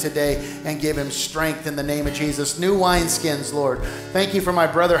touch him today and give him strength in the name of Jesus. New wineskins, Lord. Thank you for my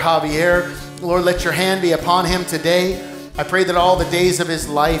brother Javier. Lord, let your hand be upon him today. I pray that all the days of his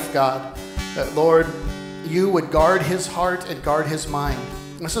life, God, that, Lord, you would guard his heart and guard his mind.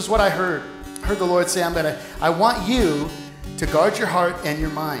 This is what I heard. I heard the Lord say, I want you to guard your heart and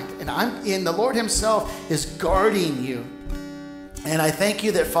your mind. And the Lord himself is guarding you. And I thank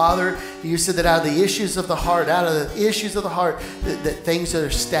you that, Father, you said that out of the issues of the heart, that things are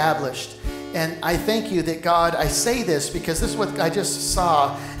established. And I thank you that, God, I say this because this is what I just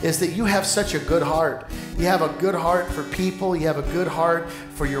saw, is that you have such a good heart. You have a good heart for people. You have a good heart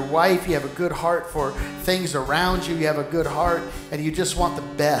for your wife. You have a good heart for things around you. You have a good heart, and you just want the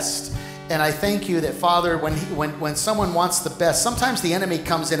best. And I thank you that, Father, when someone wants the best, sometimes the enemy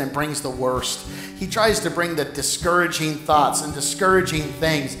comes in and brings the worst. He tries to bring the discouraging thoughts and discouraging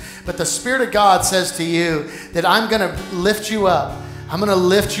things. But the Spirit of God says to you that I'm going to lift you up. I'm going to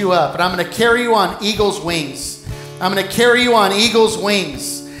lift you up, and I'm going to carry you on eagle's wings. I'm going to carry you on eagle's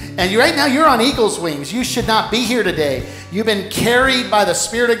wings. And right now you're on eagle's wings. You should not be here today. You've been carried by the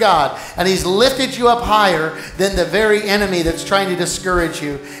Spirit of God, and he's lifted you up higher than the very enemy that's trying to discourage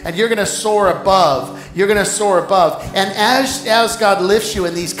you. And you're going to soar above. You're going to soar above. And as God lifts you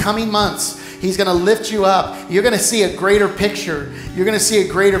in these coming months, he's going to lift you up. You're going to see a greater picture. You're going to see a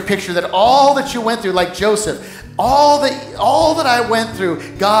greater picture that all that you went through, like Joseph, all that I went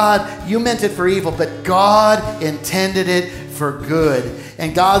through, God, you meant it for evil, but God intended it for good.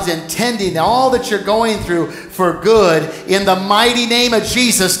 And God's intending all that you're going through for good. In the mighty name of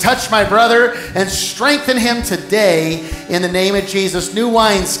Jesus, touch my brother and strengthen him today in the name of Jesus. New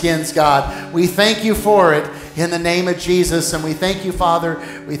wineskins, God. We thank you for it in the name of Jesus. And we thank you, Father.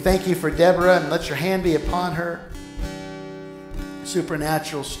 We thank you for Deborah, and let your hand be upon her.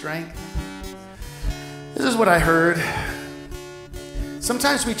 Supernatural strength. This is what I heard.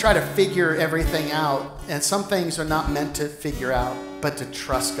 Sometimes we try to figure everything out, and some things are not meant to figure out, but to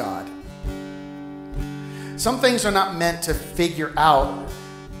trust God. Some things are not meant to figure out,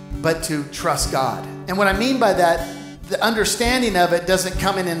 but to trust God. And what I mean by that, the understanding of it doesn't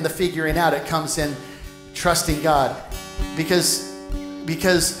come in the figuring out. It comes in trusting God. Because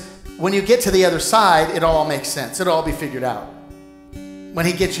when you get to the other side, it all makes sense. It'll all be figured out. When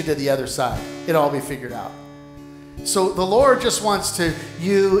he gets you to the other side, it'll all be figured out. So the Lord just wants I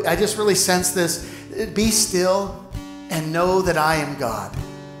just really sense this. Be still and know that I am God.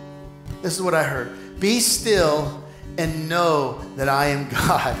 This is what I heard. Be still and know that I am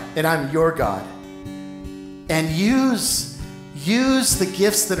God, and I'm your God. And use the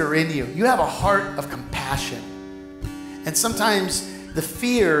gifts that are in you. You have a heart of compassion. And sometimes the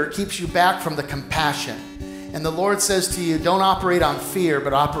fear keeps you back from the compassion. And the Lord says to you, don't operate on fear,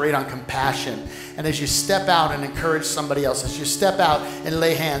 but operate on compassion. And as you step out and encourage somebody else, as you step out and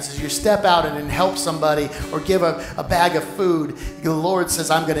lay hands, as you step out and help somebody or give a bag of food, the Lord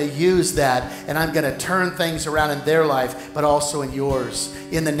says, I'm going to use that, and I'm going to turn things around in their life, but also in yours,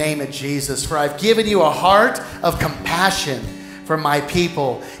 in the name of Jesus. For I've given you a heart of compassion for my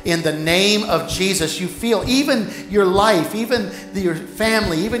people. In the name of Jesus, you feel even your life, even your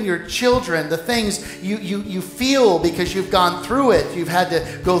family, even your children, the things you feel because you've gone through it. You've had to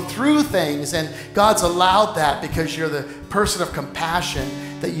go through things, and God's allowed that because you're the person of compassion,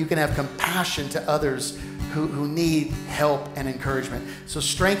 that you can have compassion to others who need help and encouragement. So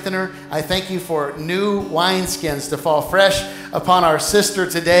strengthen her. I thank you for new wineskins to fall fresh upon our sister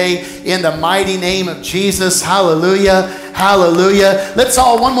today in the mighty name of Jesus. Hallelujah. Hallelujah. Let's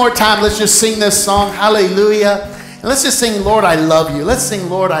all, one more time, let's just sing this song. Hallelujah. And let's just sing, Lord, I love you. Let's sing,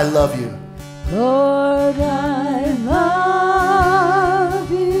 Lord, I love you. Lord, I love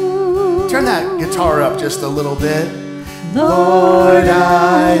you. Turn that guitar up just a little bit. Lord,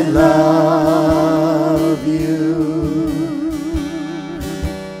 I love you.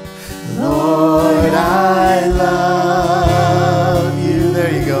 Lord, I love you.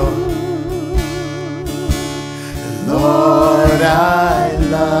 There you go. Lord, I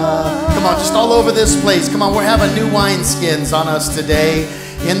love. Come on, just all over this place. Come on, we're having new wineskins on us today.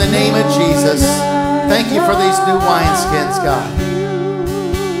 In the name of Jesus, thank you for these new wineskins, God.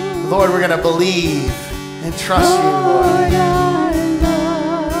 Lord, we're going to believe and trust you, Lord.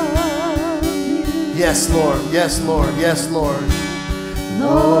 Yes, Lord. Yes, Lord. Yes, Lord.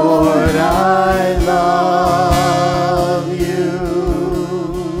 Lord, I love you.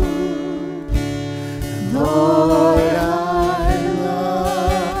 Lord, I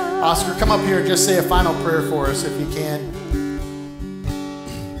love. Oscar, come up here and just say a final prayer for us if you can.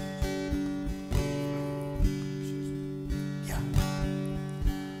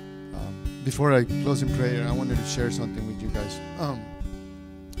 Before I close in prayer, I wanted to share something with you guys.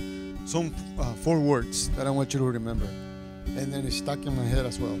 Some 4 words that I want you to remember, and then it's stuck in my head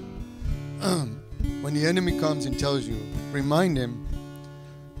as well. When the enemy comes and tells you, remind him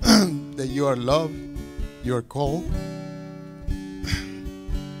that you are loved, you are called,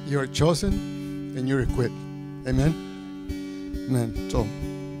 you are chosen, and you're equipped. Amen? Amen. So,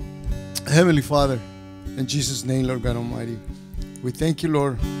 Heavenly Father, in Jesus' name, Lord God Almighty, we thank you,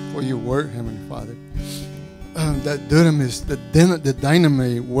 Lord, for your word, Heavenly Father. That dunamis, the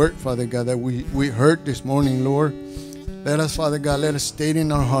dynamite word, Father God, that we heard this morning, Lord. Let us, Father God, let us stay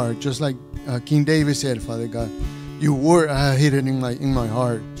in our heart, just like King David said, Father God. Your word I hid it in my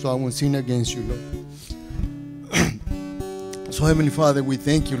heart, so I won't sin against you, Lord. So, Heavenly Father, we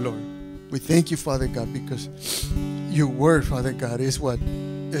thank you, Lord. We thank you, Father God, because your word, Father God, is what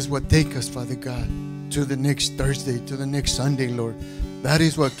takes us, Father God, to the next Thursday, to the next Sunday, Lord. That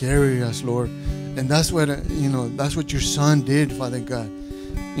is what carries us, Lord. And that's what, that's what your son did, Father God.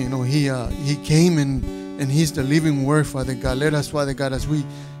 He came and he's the living word, Father God. Let us, Father God, as we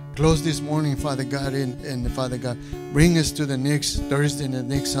close this morning, Father God, and Father God, bring us to the next Thursday and the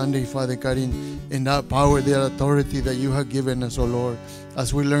next Sunday, Father God, in that power, that authority that you have given us, oh Lord,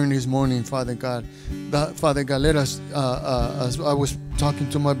 as we learn this morning, Father God. That, Father God, let us, as I was talking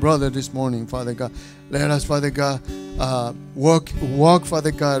to my brother this morning, Father God, let us, Father God, walk,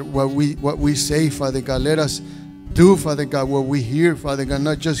 Father God, what we say, Father God. Let us do, Father God, what we hear, Father God,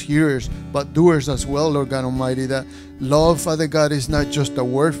 not just hearers, but doers as well, Lord God Almighty. That love, Father God, is not just a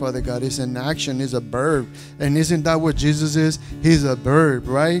word, Father God. It's an action, it's a verb. And isn't that what Jesus is? He's a verb,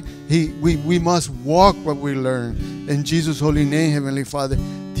 right? We must walk what we learn. In Jesus' holy name, Heavenly Father,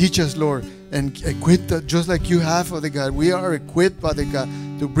 teach us, Lord, and equip us just like you have, Father God. We are equipped, Father God,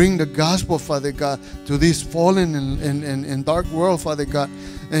 to bring the gospel, Father God, to this fallen and dark world, Father God.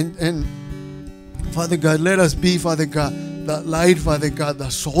 And Father God, let us be, Father God, that light, Father God, the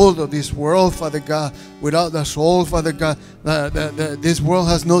soul of this world, Father God. Without the soul, Father God, this world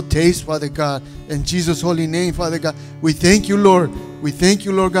has no taste, Father God. In Jesus' holy name, Father God, we thank you, Lord. We thank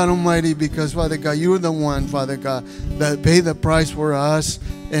you, Lord God Almighty, because, Father God, you're the one, Father God, that paid the price for us.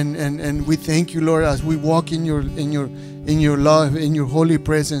 And we thank you, Lord, as we walk in your love, in your holy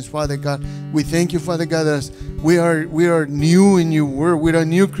presence, Father God. We thank you, Father God, as we are new in your word. We're a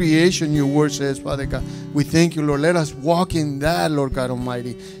new creation, your word says, Father God. We thank you, Lord. Let us walk in that, Lord God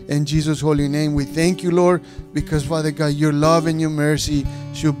Almighty. In Jesus' holy name, we thank you, Lord, because, Father God, your love and your mercy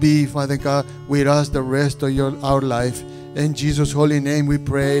should be, Father God, with us the rest of our life. In Jesus' holy name we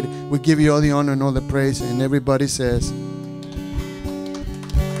prayed. We give you all the honor and all the praise. And everybody says,